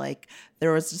it, or like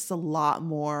there was just a lot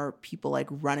more people like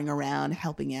running around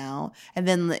helping out. And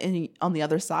then on the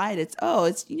other side, it's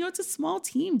a small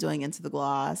team doing Into the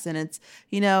Gloss, and it's,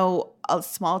 a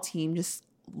small team just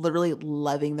literally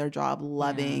loving their job,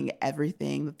 loving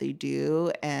everything that they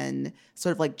do, and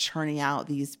sort of like churning out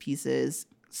these pieces.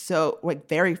 So like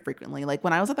very frequently, like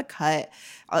when I was at the Cut,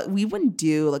 we wouldn't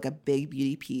do like a big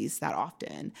beauty piece that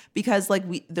often, because like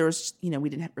we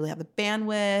didn't really have the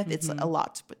bandwidth. It's a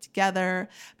lot to put together.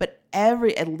 But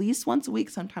at least once a week,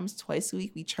 sometimes twice a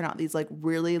week, we churn out these like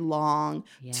really long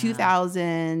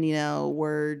 2,000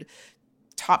 word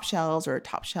top shelves or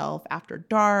Top Shelf After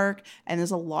Dark. And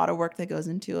there's a lot of work that goes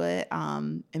into it.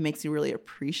 It makes you really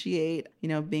appreciate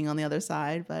being on the other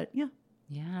side. But yeah.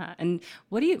 Yeah. And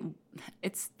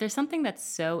there's something that's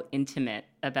so intimate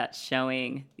about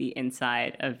showing the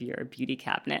inside of your beauty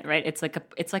cabinet, right? It's like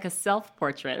a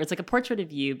self-portrait, or it's like a portrait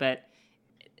of you, but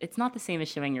it's not the same as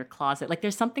showing your closet. Like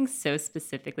there's something so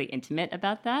specifically intimate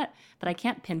about that, but I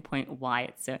can't pinpoint why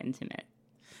it's so intimate.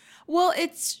 Well,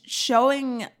 it's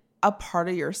showing a part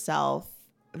of yourself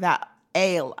that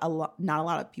not a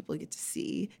lot of people get to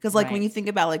see, because like when you think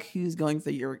about like who's going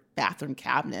through your bathroom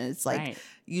cabinet, it's like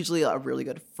usually a really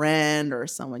good friend or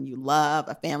someone you love,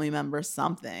 a family member,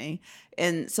 something.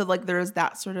 And so like there's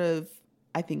that sort of,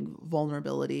 I think,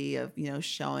 vulnerability of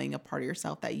showing a part of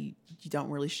yourself that you don't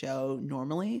really show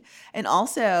normally. And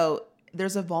also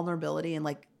there's a vulnerability in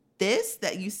like this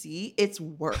that you see, it's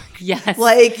work. Yes.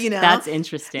 Like, that's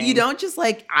interesting. You don't just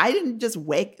like, I didn't just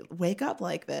wake up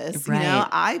like this. Right.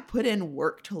 I put in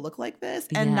work to look like this,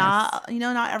 and not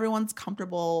everyone's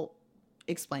comfortable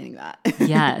explaining that.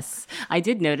 Yes. I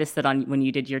did notice that when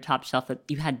you did your Top Shelf that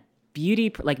you had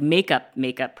beauty, like makeup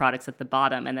products at the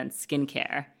bottom, and then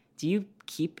skincare. Do you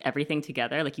keep everything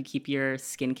together? Like you keep your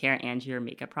skincare and your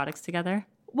makeup products together?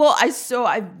 Well,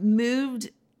 I've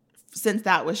moved since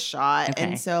that was shot. Okay.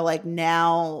 And so like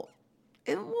now,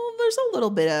 there's a little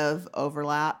bit of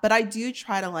overlap, but I do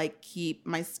try to like keep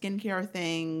my skincare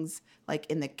things like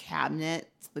in the cabinet,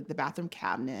 like the bathroom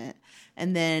cabinet,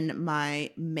 and then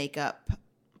my makeup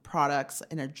products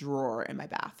in a drawer in my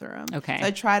bathroom. Okay. So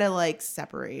I try to like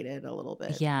separate it a little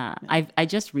bit. Yeah. I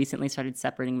just recently started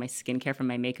separating my skincare from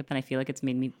my makeup, and I feel like it's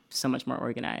made me so much more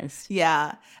organized.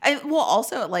 Yeah. And well,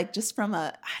 also like just from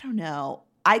I don't know,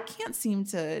 I can't seem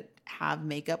to have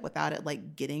makeup without it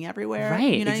like getting everywhere.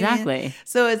 Right, you know exactly. What I mean?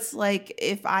 So it's like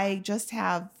if I just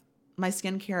have my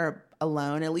skincare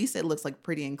alone, at least it looks like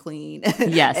pretty and clean.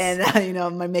 Yes.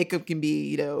 And my makeup can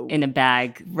be, in a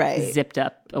bag, zipped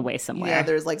up away somewhere. Yeah,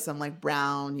 there's like some like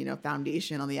brown,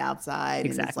 foundation on the outside.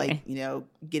 Exactly. And it's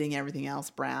like, getting everything else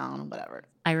brown, whatever.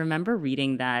 I remember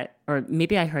reading that, or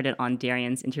maybe I heard it on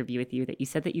Darian's interview with you, that you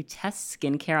said that you test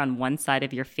skincare on one side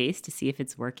of your face to see if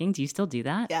it's working. Do you still do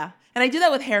that? Yeah. And I do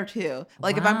that with hair too.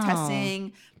 Like if I'm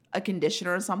testing a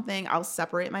conditioner or something, I'll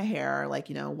separate my hair. Like,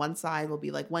 one side will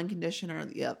be like one conditioner,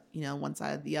 one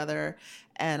side the other.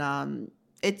 And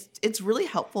it's really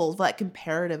helpful for that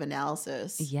comparative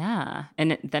analysis. Yeah.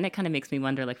 And then it kind of makes me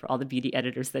wonder, like for all the beauty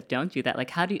editors that don't do that, like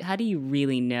how do you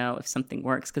really know if something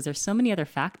works? Because there's so many other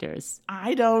factors.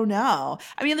 I don't know.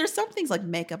 I mean, there's some things like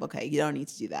makeup. Okay, you don't need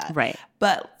to do that. Right.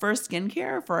 But for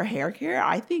skincare, for hair care,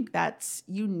 I think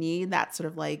you need that sort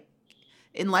of like,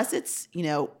 unless it's,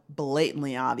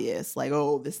 blatantly obvious, like,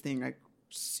 oh, this thing like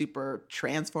super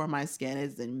transformed my skin,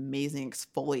 is an amazing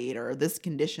exfoliator, this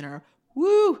conditioner,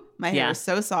 woo, my hair is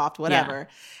so soft, whatever.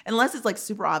 Yeah. Unless it's like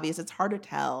super obvious, it's hard to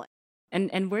tell.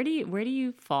 And where do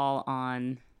you fall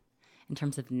on in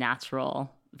terms of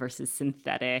natural versus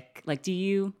synthetic? Like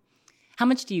how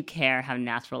much do you care how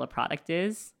natural a product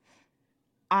is?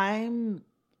 I'm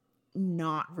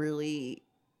not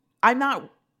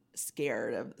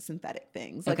scared of synthetic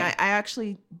things. Like I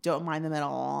actually don't mind them at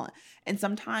all. And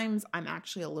sometimes I'm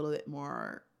actually a little bit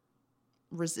more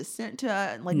resistant to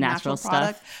like Natural natural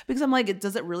products stuff. because I'm like,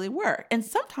 does it really work? And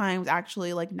sometimes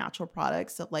actually like natural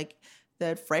products of like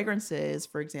the fragrances,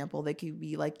 for example, they could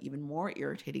be like even more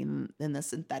irritating than the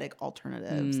synthetic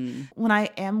alternatives. When I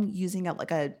am using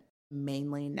like a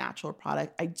mainly natural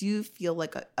product, I do feel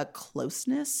like a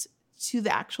closeness to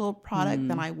the actual product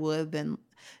than I would than,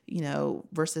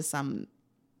 versus some,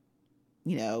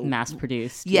 Mass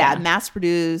produced. mass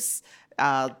produced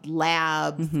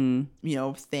lab,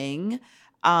 thing.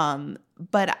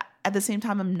 But at the same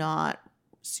time, I'm not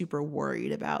super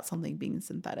worried about something being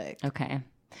synthetic. Okay.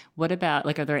 What about,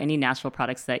 like, are there any natural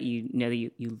products that you know that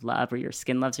you love or your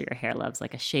skin loves or your hair loves,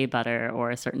 like a shea butter or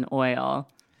a certain oil?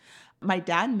 My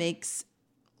dad makes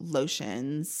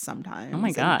lotions sometimes. Oh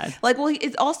my God.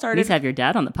 It all We started. need to have your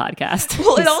dad on the podcast.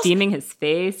 Well, He's steaming his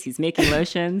face. He's making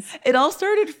lotions. It all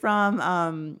started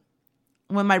from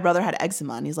when my brother had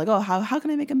eczema, and he's like, "Oh, how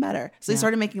can I make him better?" So he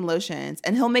started making lotions,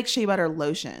 and he'll make shea butter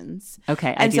lotions. Okay,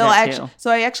 and I do that too.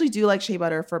 So I actually do like shea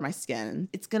butter for my skin.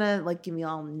 It's gonna like give me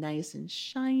all nice and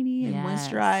shiny and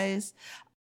moisturized.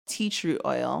 Tea tree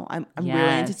oil. I'm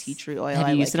really into tea tree oil. Have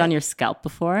you used it on your scalp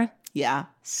before? Yeah.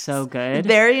 So good.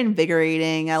 Very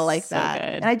invigorating. I like So that.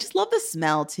 good. And I just love the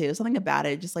smell too. Something about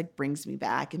it just like brings me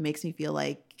back. It makes me feel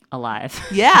like Alive.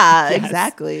 yeah, Yes.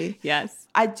 exactly. Yes.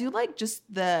 I do like just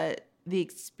the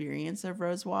experience of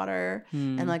rose water.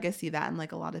 And like I see that in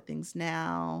like a lot of things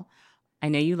now. I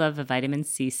know you love a vitamin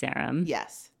C serum.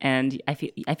 Yes. And I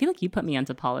feel like you put me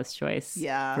onto Paula's Choice.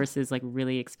 Yeah. Versus like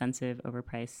really expensive,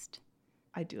 overpriced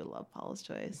I do love Paula's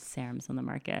Choice. serums on the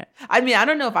market. I mean, I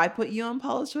don't know if I put you on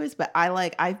Paula's Choice, but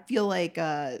I feel like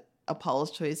a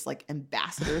Paula's Choice like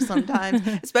ambassador sometimes,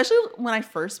 especially when I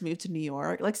first moved to New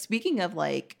York. Like speaking of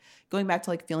like going back to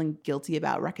like feeling guilty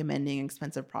about recommending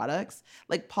expensive products,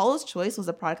 like Paula's Choice was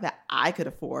a product that I could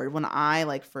afford when I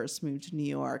like first moved to New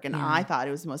York, and I thought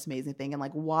it was the most amazing thing. And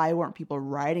like, why weren't people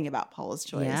writing about Paula's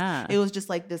Choice? Yeah. It was just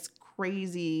like this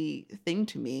crazy thing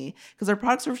to me because their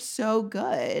products are so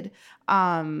good.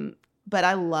 But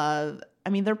I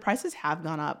mean, their prices have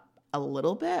gone up a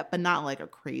little bit, but not like a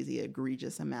crazy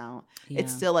egregious amount. Yeah.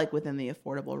 It's still like within the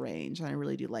affordable range, and I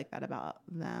really do like that about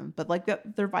them. But like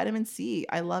their vitamin C,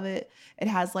 I love it. It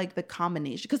has like the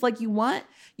combination because like you want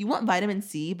vitamin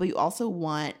C, but you also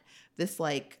want this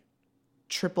like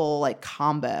triple like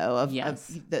combo of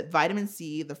the vitamin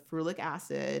C, the ferulic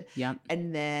acid,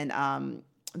 and then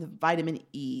the vitamin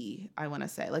E, I want to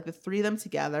say. Like the three of them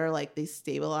together, like they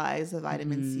stabilize the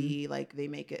vitamin C, like they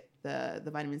make it the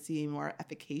vitamin C more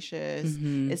efficacious.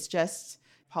 It's just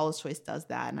Paula's Choice does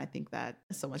that, and I think that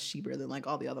is so much cheaper than like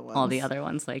all the other ones. All the other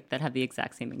ones like that have the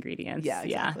exact same ingredients. Yeah,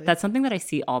 exactly. That's something that I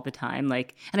see all the time.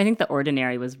 Like, and I think The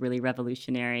Ordinary was really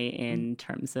revolutionary in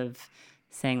terms of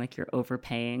saying like you're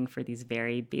overpaying for these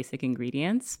very basic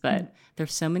ingredients, but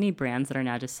there's so many brands that are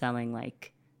now just selling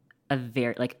like a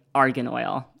very like argan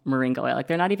oil, moringa oil. Like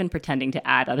they're not even pretending to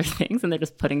add other things, and they're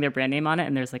just putting their brand name on it,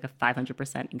 and there's like a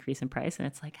 500% increase in price, and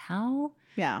it's like how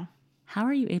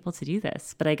are you able to do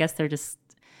this? But I guess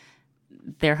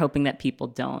they're hoping that people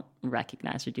don't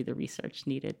recognize or do the research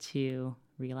needed to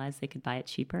realize they could buy it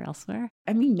cheaper elsewhere.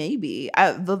 I mean, maybe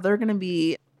they're going to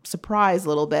be surprised a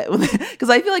little bit because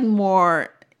I feel like more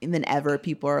than ever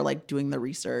people are like doing the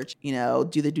research, do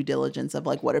the due diligence of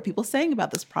like what are people saying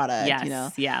about this product.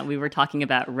 Yes, yeah, we were talking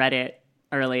about Reddit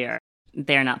earlier.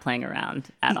 They're not playing around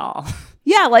at all.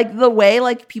 Yeah, like the way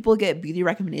like people get beauty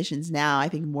recommendations now, I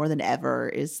think more than ever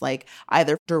is like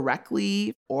either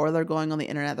directly or they're going on the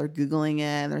internet, they're Googling it,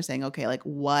 and they're saying, okay, like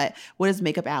what is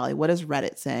Makeup Alley? What is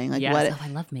Reddit saying? Like I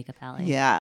love Makeup Alley.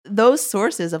 Yeah, those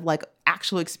sources of like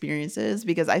actual experiences,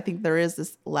 because I think there is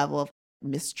this level of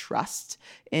mistrust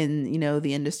in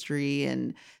the industry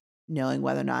and knowing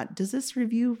whether or not does this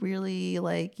review really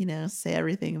like say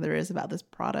everything there is about this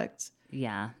product.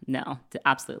 Yeah, no,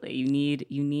 absolutely. You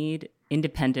need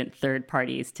independent third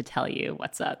parties to tell you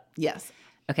what's up. Yes.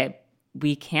 Okay,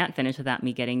 we can't finish without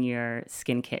me getting your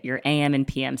skincare, your AM and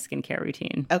PM skincare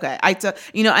routine. Okay,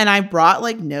 and I brought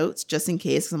like notes just in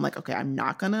case, because I'm like, okay, I'm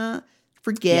not gonna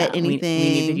forget anything. We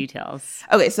need the details.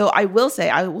 Okay, so I will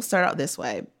start out this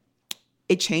way.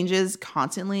 It changes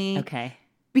constantly. Okay.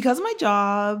 Because of my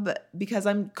job, because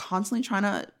I'm constantly trying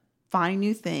to find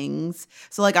new things.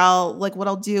 So like what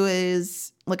I'll do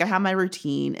is like I have my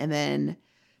routine, and then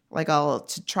like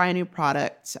to try a new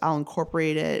product, I'll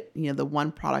incorporate it, the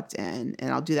one product in,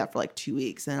 and I'll do that for like 2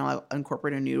 weeks, and then I'll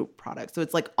incorporate a new product. So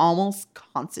it's like almost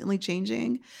constantly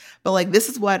changing. But like this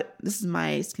is my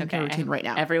skincare routine right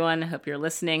now. Everyone, hope you're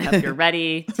listening. Hope you're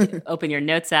ready to open your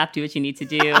notes app, do what you need to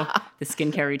do. The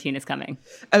skincare routine is coming.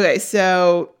 Okay,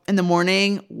 so in the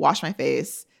morning, wash my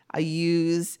face. I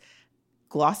use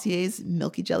Glossier's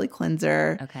Milky Jelly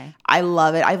Cleanser. Okay. I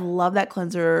love it. I've loved that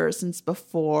cleanser since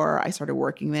before I started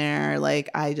working there. Like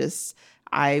I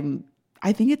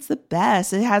think it's the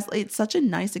best. It's such a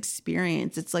nice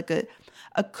experience. It's like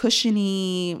a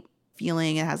cushiony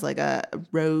feeling. It has like a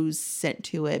rose scent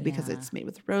to it because it's made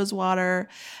with rose water,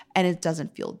 and it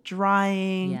doesn't feel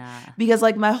drying. Yeah. Because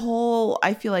like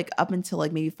I feel like up until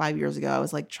like maybe 5 years ago, I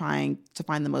was like trying to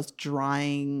find the most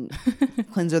drying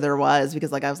cleanser there was,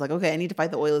 because like I was like, okay, I need to fight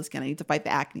the oily skin. I need to fight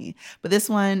the acne. But this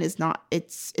one is not.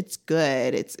 It's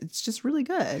good. It's just really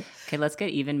good. Okay, let's get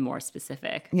even more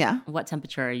specific. Yeah. What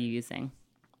temperature are you using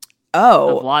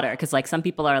Oh. of water? Because like some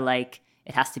people are like,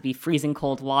 it has to be freezing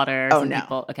cold water. Oh, Some no.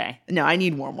 people, okay. No, I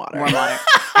need warm water. Warm water.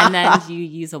 And then do you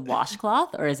use a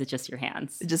washcloth, or is it just your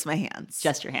hands? Just my hands.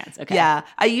 Just your hands. Okay. Yeah.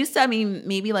 I used to,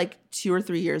 maybe like 2 or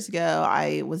 3 years ago,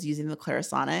 I was using the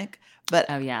Clarisonic. But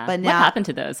Oh, yeah. But What now happened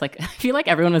to those? Like, I feel like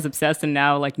everyone was obsessed and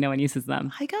now like no one uses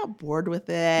them. I got bored with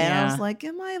it. And I Yeah. was like,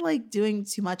 am I like doing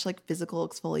too much like physical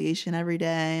exfoliation every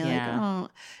day? Like, Yeah. oh.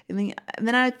 And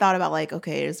then I thought about like,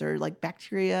 okay, is there like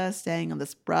bacteria staying on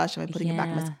this brush? Am I putting it back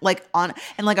Yeah. on?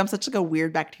 And like, I'm such like a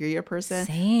weird bacteria person.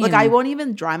 Same. Like I won't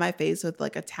even dry my face with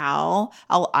like a towel.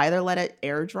 I'll either let it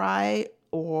air dry,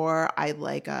 or I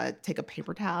like take a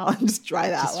paper towel and just dry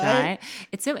that Just way. try.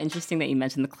 It's so interesting that you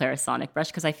mentioned the Clarisonic brush,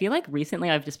 because I feel like recently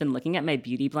I've just been looking at my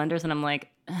beauty blenders and I'm like,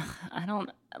 ugh, I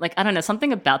don't know,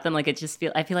 something about them. Like I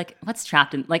feel like what's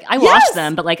trapped in, like I wash Yes!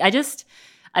 them, but like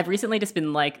I've recently just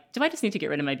been like, do I just need to get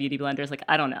rid of my beauty blenders? Like,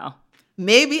 I don't know.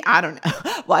 Maybe, I don't know.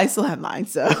 Well, I still have mine,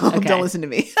 so don't listen to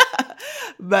me.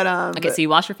 But Okay, so you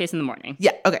wash your face in the morning.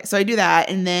 yeah, okay. So I do that,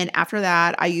 and then after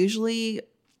that,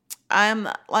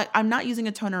 I'm not using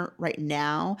a toner right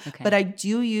now, Okay. but I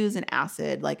do use an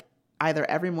acid like either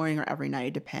every morning or every night.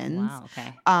 It depends. Wow,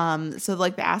 okay. So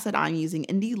like the acid I'm using,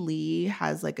 Indie Lee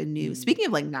has like a new. Speaking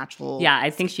of like natural, Yeah, I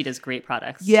think she does great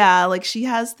products. yeah, like she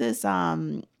has this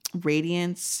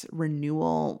Radiance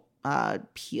Renewal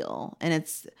peel, and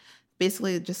it's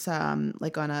basically just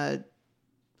like on a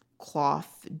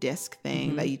cloth disc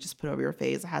thing that you just put over your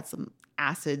face. It has some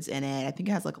acids in it. I think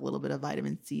it has like a little bit of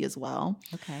vitamin C as well.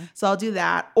 Okay. So I'll do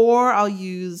that, or I'll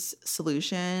use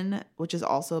Solution, which is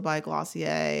also by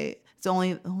Glossier. It's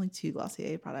only 2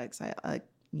 Glossier products I like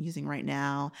using right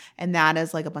now, and that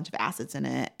is like a bunch of acids in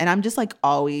it. And I'm just like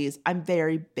I'm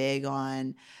very big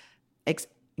on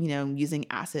using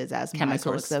acids as Chemical my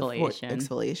source of exfoliation.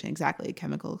 exfoliation. Exactly,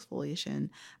 chemical exfoliation.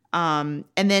 And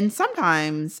then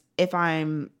sometimes if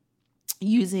I'm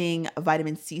using a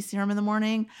vitamin C serum in the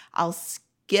morning, I'll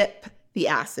skip the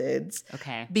acids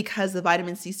Okay. because the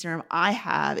vitamin C serum I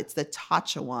have, it's the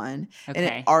Tatcha one, and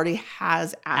Okay. it already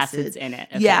has Acids in it.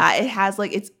 Okay. Yeah, it has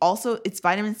like it's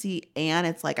vitamin C, and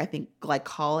it's like I think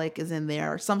glycolic is in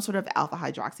there, or some sort of alpha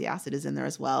hydroxy acid is in there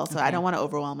as well. So I Okay. don't want to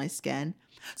overwhelm my skin.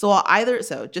 So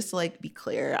just to like be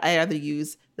clear, I either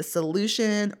use the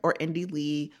Solution or Indie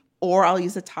Lee, or I'll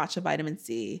use a Tatcha vitamin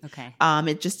C. Okay.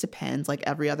 It just depends, like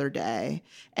every other day.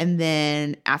 And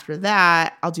then after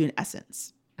that, I'll do an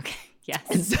essence. Okay. Yes.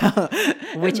 And so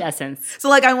Which essence? So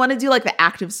like I want to do like the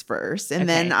actives first, and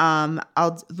Okay. then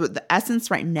the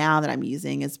essence right now that I'm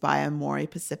using is by Amore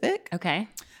Pacific. Okay.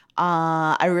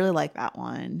 I really like that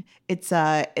one. It's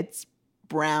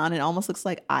brown. It almost looks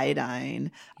like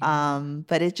iodine.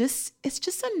 But it's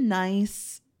just a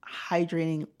nice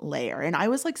hydrating layer. And I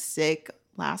was like sick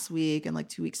last week and like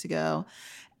 2 weeks ago.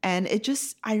 And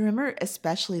I remember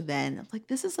especially then, like,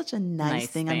 this is such a nice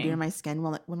thing I'm doing to my skin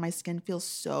when my skin feels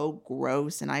so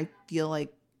gross and I feel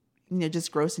like,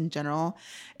 just gross in general.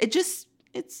 It's just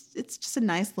a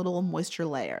nice little moisture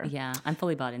layer. Yeah, I'm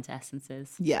fully bought into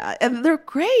essences. Yeah, and they're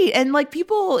great. And like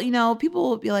people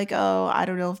will be like, oh, I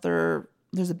don't know if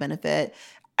there's a benefit.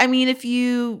 I mean, if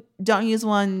you don't use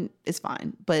one, it's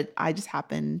fine. But I just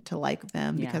happen to like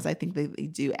them because I think they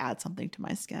do add something to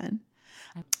my skin.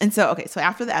 And so, so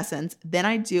after the essence, then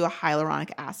I do a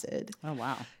hyaluronic acid. Oh,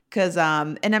 wow. Because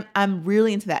and I'm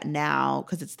really into that now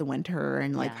because it's the winter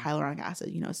and like Yeah. hyaluronic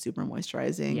acid, super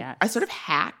moisturizing. Yes. I sort of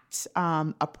hacked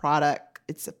a product.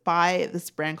 It's by this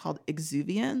brand called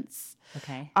Exuviance.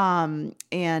 Okay.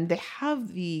 And they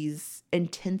have these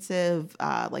intensive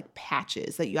like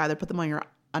patches that you either put them on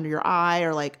under your eye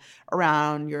or like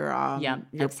around your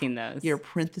I've seen those. your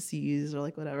parentheses or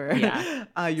like whatever.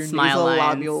 Yeah. Your Smile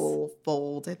lines. nasolabial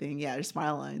folds, I think. Yeah, your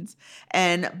smile lines.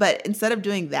 But instead of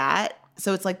doing that,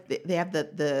 So it's like they have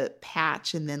the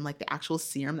patch and then like the actual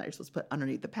serum that you're supposed to put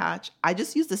underneath the patch. I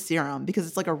just use the serum because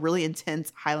it's like a really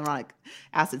intense hyaluronic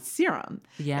acid serum.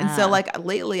 Yeah. And so like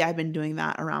lately I've been doing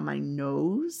that around my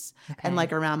nose and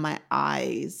like around my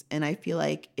eyes. And I feel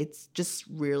like it's just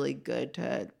really good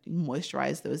to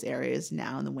moisturize those areas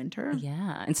now in the winter.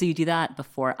 Yeah. And so you do that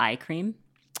before eye cream?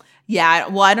 Yeah.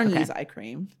 Well, I don't use eye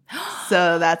cream.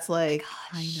 So that's like,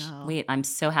 I know. Wait, I'm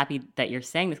so happy that you're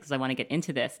saying this because I want to get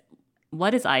into this.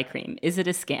 What is eye cream? Is it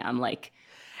a scam? Like,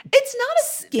 it's not a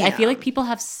scam. I feel like people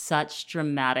have such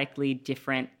dramatically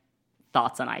different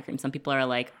thoughts on eye cream. Some people are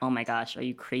like, oh my gosh, are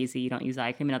you crazy? You don't use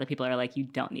eye cream. And other people are like, you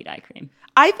don't need eye cream.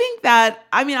 I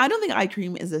don't think eye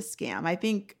cream is a scam. I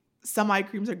think some eye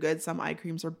creams are good, some eye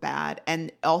creams are bad.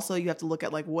 And also you have to look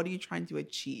at like, what are you trying to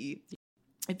achieve?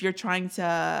 If you're trying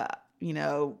to, you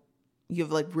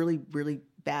have like really, really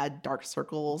bad dark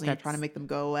circles and you're trying to make them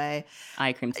go away.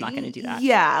 Eye cream's not going to do that.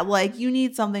 Yeah, like you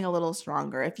need something a little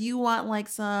stronger. If you want like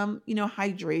some,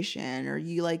 hydration, or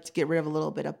you like to get rid of a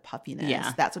little bit of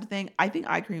puffiness, that sort of thing, I think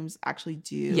eye creams actually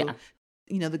do. Yeah.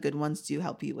 The good ones do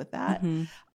help you with that. Mm-hmm.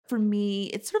 For me,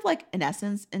 it's sort of like an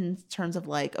essence in terms of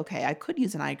like, okay, I could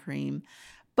use an eye cream,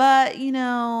 but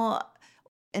an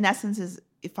essence is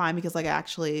fine because like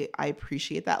I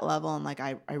appreciate that level and like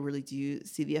I really do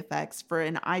see the effects. For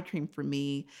an eye cream, for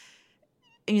me,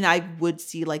 I would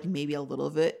see like maybe a little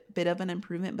bit of an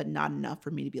improvement, but not enough for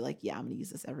me to be like, yeah, I'm gonna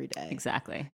use this every day.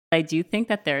 Exactly. I do think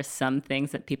that there are some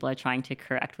things that people are trying to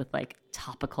correct with like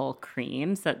topical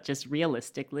creams that just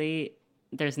realistically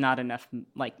there's not enough,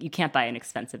 like you can't buy an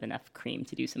expensive enough cream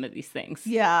to do some of these things.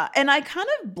 Yeah. And I kind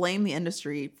of blame the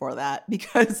industry for that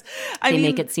because they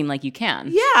make it seem like you can.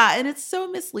 Yeah. And it's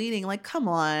so misleading. Like, come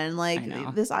on,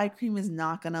 like this eye cream is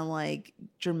not going to like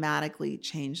dramatically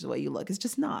change the way you look. It's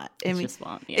just not. It just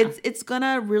won't. Yeah. It's going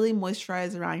to really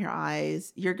moisturize around your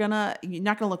eyes. You're not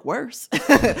going to look worse,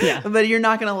 but you're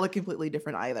not going to look completely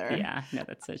different either. Yeah. No,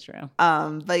 that's so true.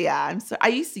 But yeah, I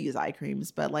used to use eye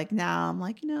creams, but like now I'm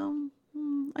like,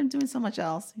 I'm doing so much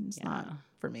else. It's not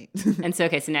for me. And so,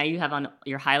 so now you have on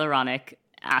your hyaluronic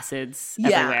acids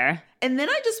everywhere. And then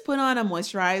I just put on a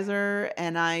moisturizer,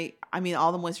 and I mean,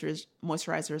 all the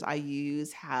moisturizers I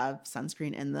use have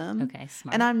sunscreen in them. Okay,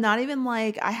 smart. And I'm not even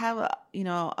like, I have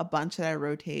a bunch that I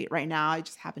rotate. Right now, I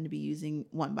just happen to be using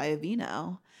one by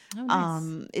Aveeno. Oh,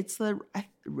 nice. It's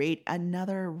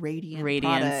another Radiance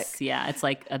product. Yeah, it's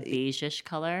like a beige-ish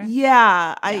color.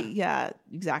 Yeah,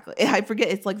 exactly. I forget,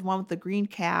 it's like the one with the green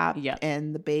cap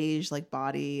and the beige like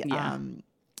body.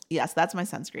 So that's my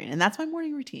sunscreen, and that's my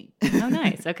morning routine. Oh,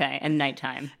 nice. Okay, and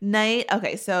nighttime.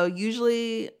 Okay, so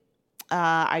usually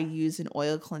I use an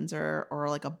oil cleanser or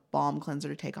like a balm cleanser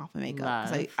to take off my makeup.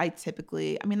 Because I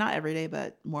typically, not every day,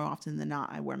 but more often than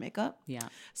not, I wear makeup. Yeah.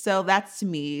 So that's, to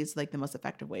me, is like the most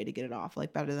effective way to get it off,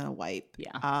 like better than a wipe.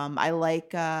 Yeah. I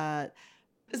like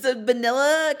it's a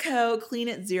Vanilla Co. Clean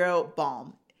It Zero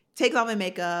Balm. Takes off my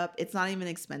makeup. It's not even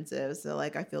expensive, so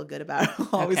like I feel good about it. I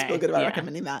always feel good about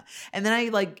recommending that. And then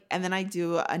I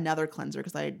do another cleanser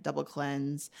because I double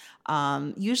cleanse.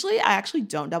 Usually I actually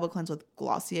don't double cleanse with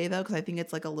Glossier though, because I think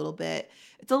it's like a little bit.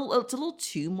 It's a little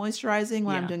too moisturizing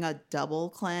when I'm doing a double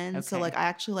cleanse. Okay. So like I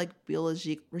actually like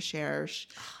Biologique Recherche.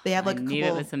 They have like I knew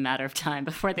it was a matter of time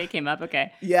before they came up.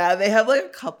 Okay. Yeah, they have like a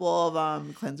couple of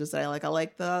cleansers that I like. I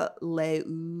like the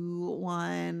Leu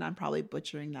one. I'm probably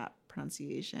butchering that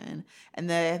pronunciation. And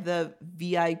they have the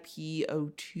VIP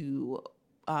O2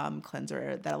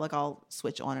 cleanser that like I'll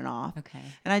switch on and off. Okay.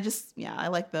 And I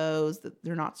like those.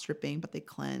 They're not stripping, but they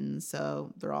cleanse,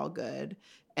 so they're all good.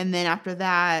 And then after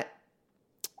that,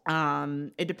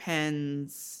 it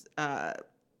depends.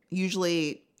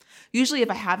 Usually if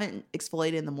I haven't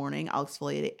exfoliated in the morning, I'll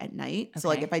exfoliate it at night. Okay. So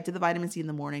like if I did the vitamin C in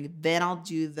the morning, then I'll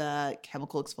do the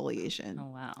chemical exfoliation. Oh,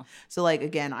 wow. So like,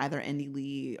 again, either ND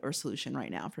Lee or Solution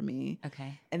right now for me.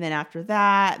 Okay. And then after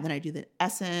that, then I do the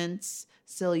essence,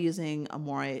 still using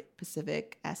Amore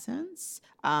Pacific essence.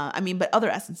 But other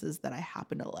essences that I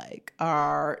happen to like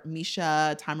are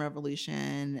Misha, Time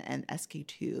Revolution, and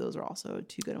SK2. Those are also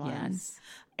two good ones. Yes.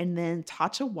 And then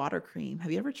Tatcha water cream.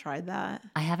 Have you ever tried that?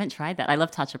 I haven't tried that. I love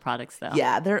Tatcha products though.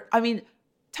 Yeah,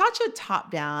 Tatcha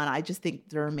top down, I just think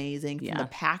they're amazing from the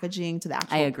packaging to the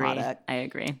actual product. I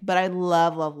agree. But I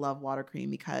love, love, love water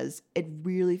cream because it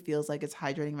really feels like it's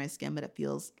hydrating my skin, but it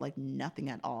feels like nothing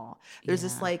at all. There's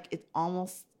this like, it's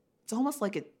almost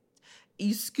like it,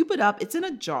 you scoop it up, it's in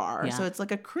a jar. So it's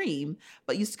like a cream,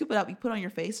 but you scoop it up, you put it on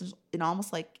your face, and it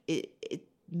almost like it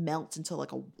melts into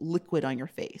like a liquid on your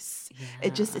face.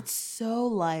 Yeah. It's so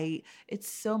light. It's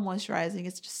so moisturizing.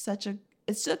 It's just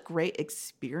it's a great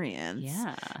experience.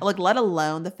 Yeah. Like, let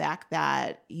alone the fact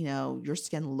that, you know, your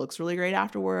skin looks really great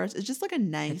afterwards. It's just like a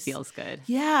nice. It feels good.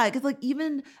 Yeah. Because like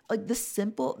even like the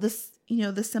simple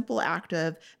act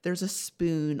of there's a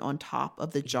spoon on top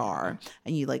of the jar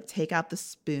and you like take out the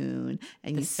spoon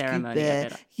and you scoop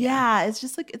it. Yeah. It's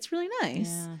just like, it's really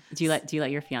nice. Yeah. Do you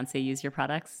let your fiance use your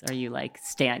products, or you like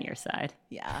stay on your side?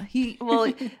 Yeah. He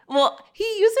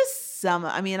uses some.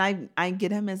 I mean, I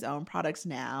get him his own products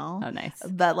now. Oh, nice.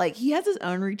 But like he has his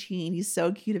own routine. He's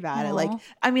so cute about it. Like,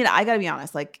 I mean, I gotta be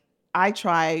honest. Like, I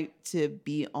try to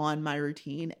be on my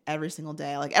routine every single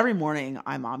day. Like every morning,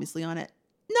 I'm obviously on it.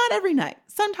 Not every night.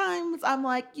 Sometimes I'm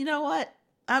like, you know what?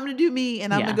 I'm gonna do me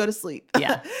and I'm gonna go to sleep.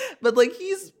 Yeah. But like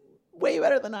he's way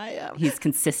better than I am. He's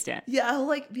consistent. Yeah. He'll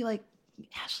like be like,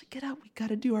 Ashley, get up. We got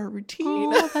to do our routine.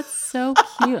 Oh, that's so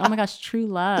cute. Oh my gosh, true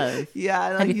love.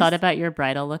 Yeah. Have you thought about your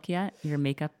bridal look yet? Your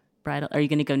makeup bridal? Are you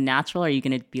going to go natural, or are you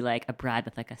going to be like a bride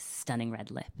with like a stunning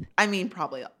red lip? I mean,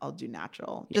 probably I'll do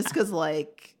natural. Just because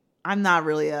like I'm not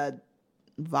really a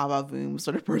va-va-voom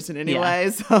sort of person anyway. Yeah.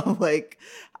 So like,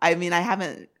 I mean, I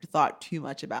haven't thought too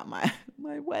much about my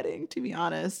wedding, to be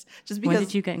honest. Just because. When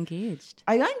did you get engaged?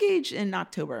 I got engaged in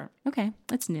October. Okay,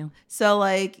 that's new. So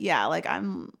like, yeah, like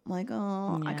I'm like,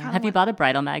 oh, yeah. I kind of. Have you bought a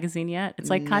bridal magazine yet? It's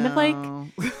like kind of like,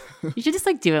 you should just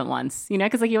like do it once, you know,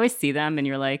 because like you always see them and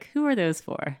you're like, who are those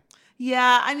for?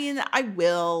 Yeah, I mean, I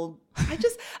will. I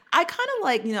kind of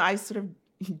like, you know, I sort of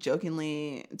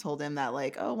jokingly told him that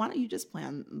like, oh, why don't you just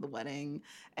plan the wedding?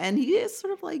 And he is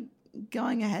sort of like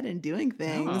going ahead and doing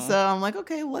things. Oh. So I'm like,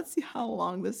 okay, well, let's see how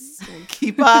long this will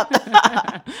keep up.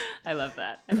 I love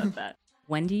that.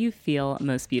 When do you feel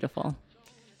most beautiful?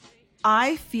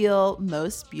 I feel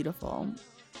most beautiful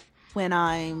when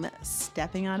I'm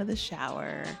stepping out of the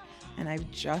shower and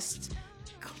I've just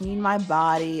cleaned my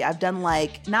body. I've done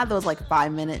like, not those like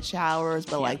 5-minute showers,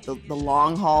 but like the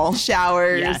long haul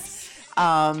showers. Yes.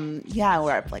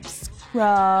 Where I've like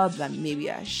scrubbed, and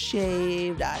maybe I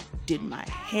shaved, I did my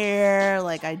hair,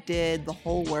 like I did the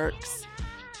whole works.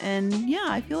 And yeah,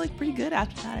 I feel like pretty good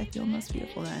after that. I feel most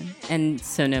beautiful then. And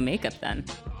so no makeup then?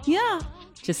 Yeah.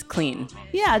 Just clean.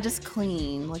 Yeah, just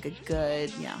clean, like a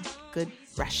good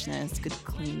freshness, good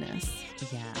cleanness.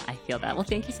 Yeah, I feel that. Well,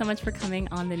 thank you so much for coming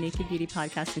on the Naked Beauty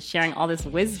Podcast and sharing all this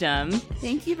wisdom.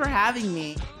 Thank you for having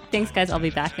me. Thanks, guys. I'll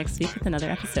be back next week with another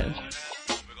episode.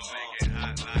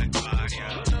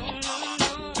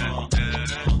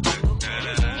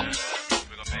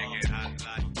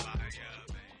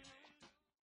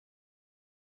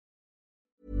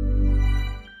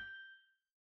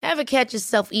 Ever catch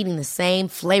yourself eating the same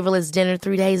flavorless dinner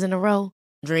 3 days in a row?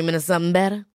 Dreaming of something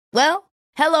better? Well,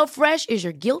 HelloFresh is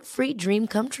your guilt-free dream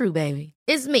come true, baby.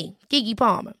 It's me, Keke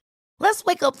Palmer. Let's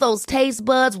wake up those taste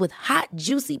buds with hot,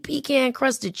 juicy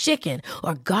pecan-crusted chicken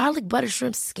or garlic butter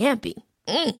shrimp scampi.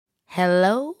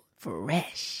 Hello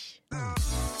Fresh.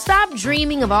 Stop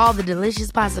dreaming of all the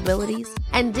delicious possibilities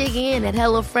and dig in at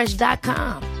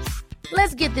HelloFresh.com.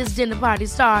 Let's get this dinner party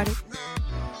started.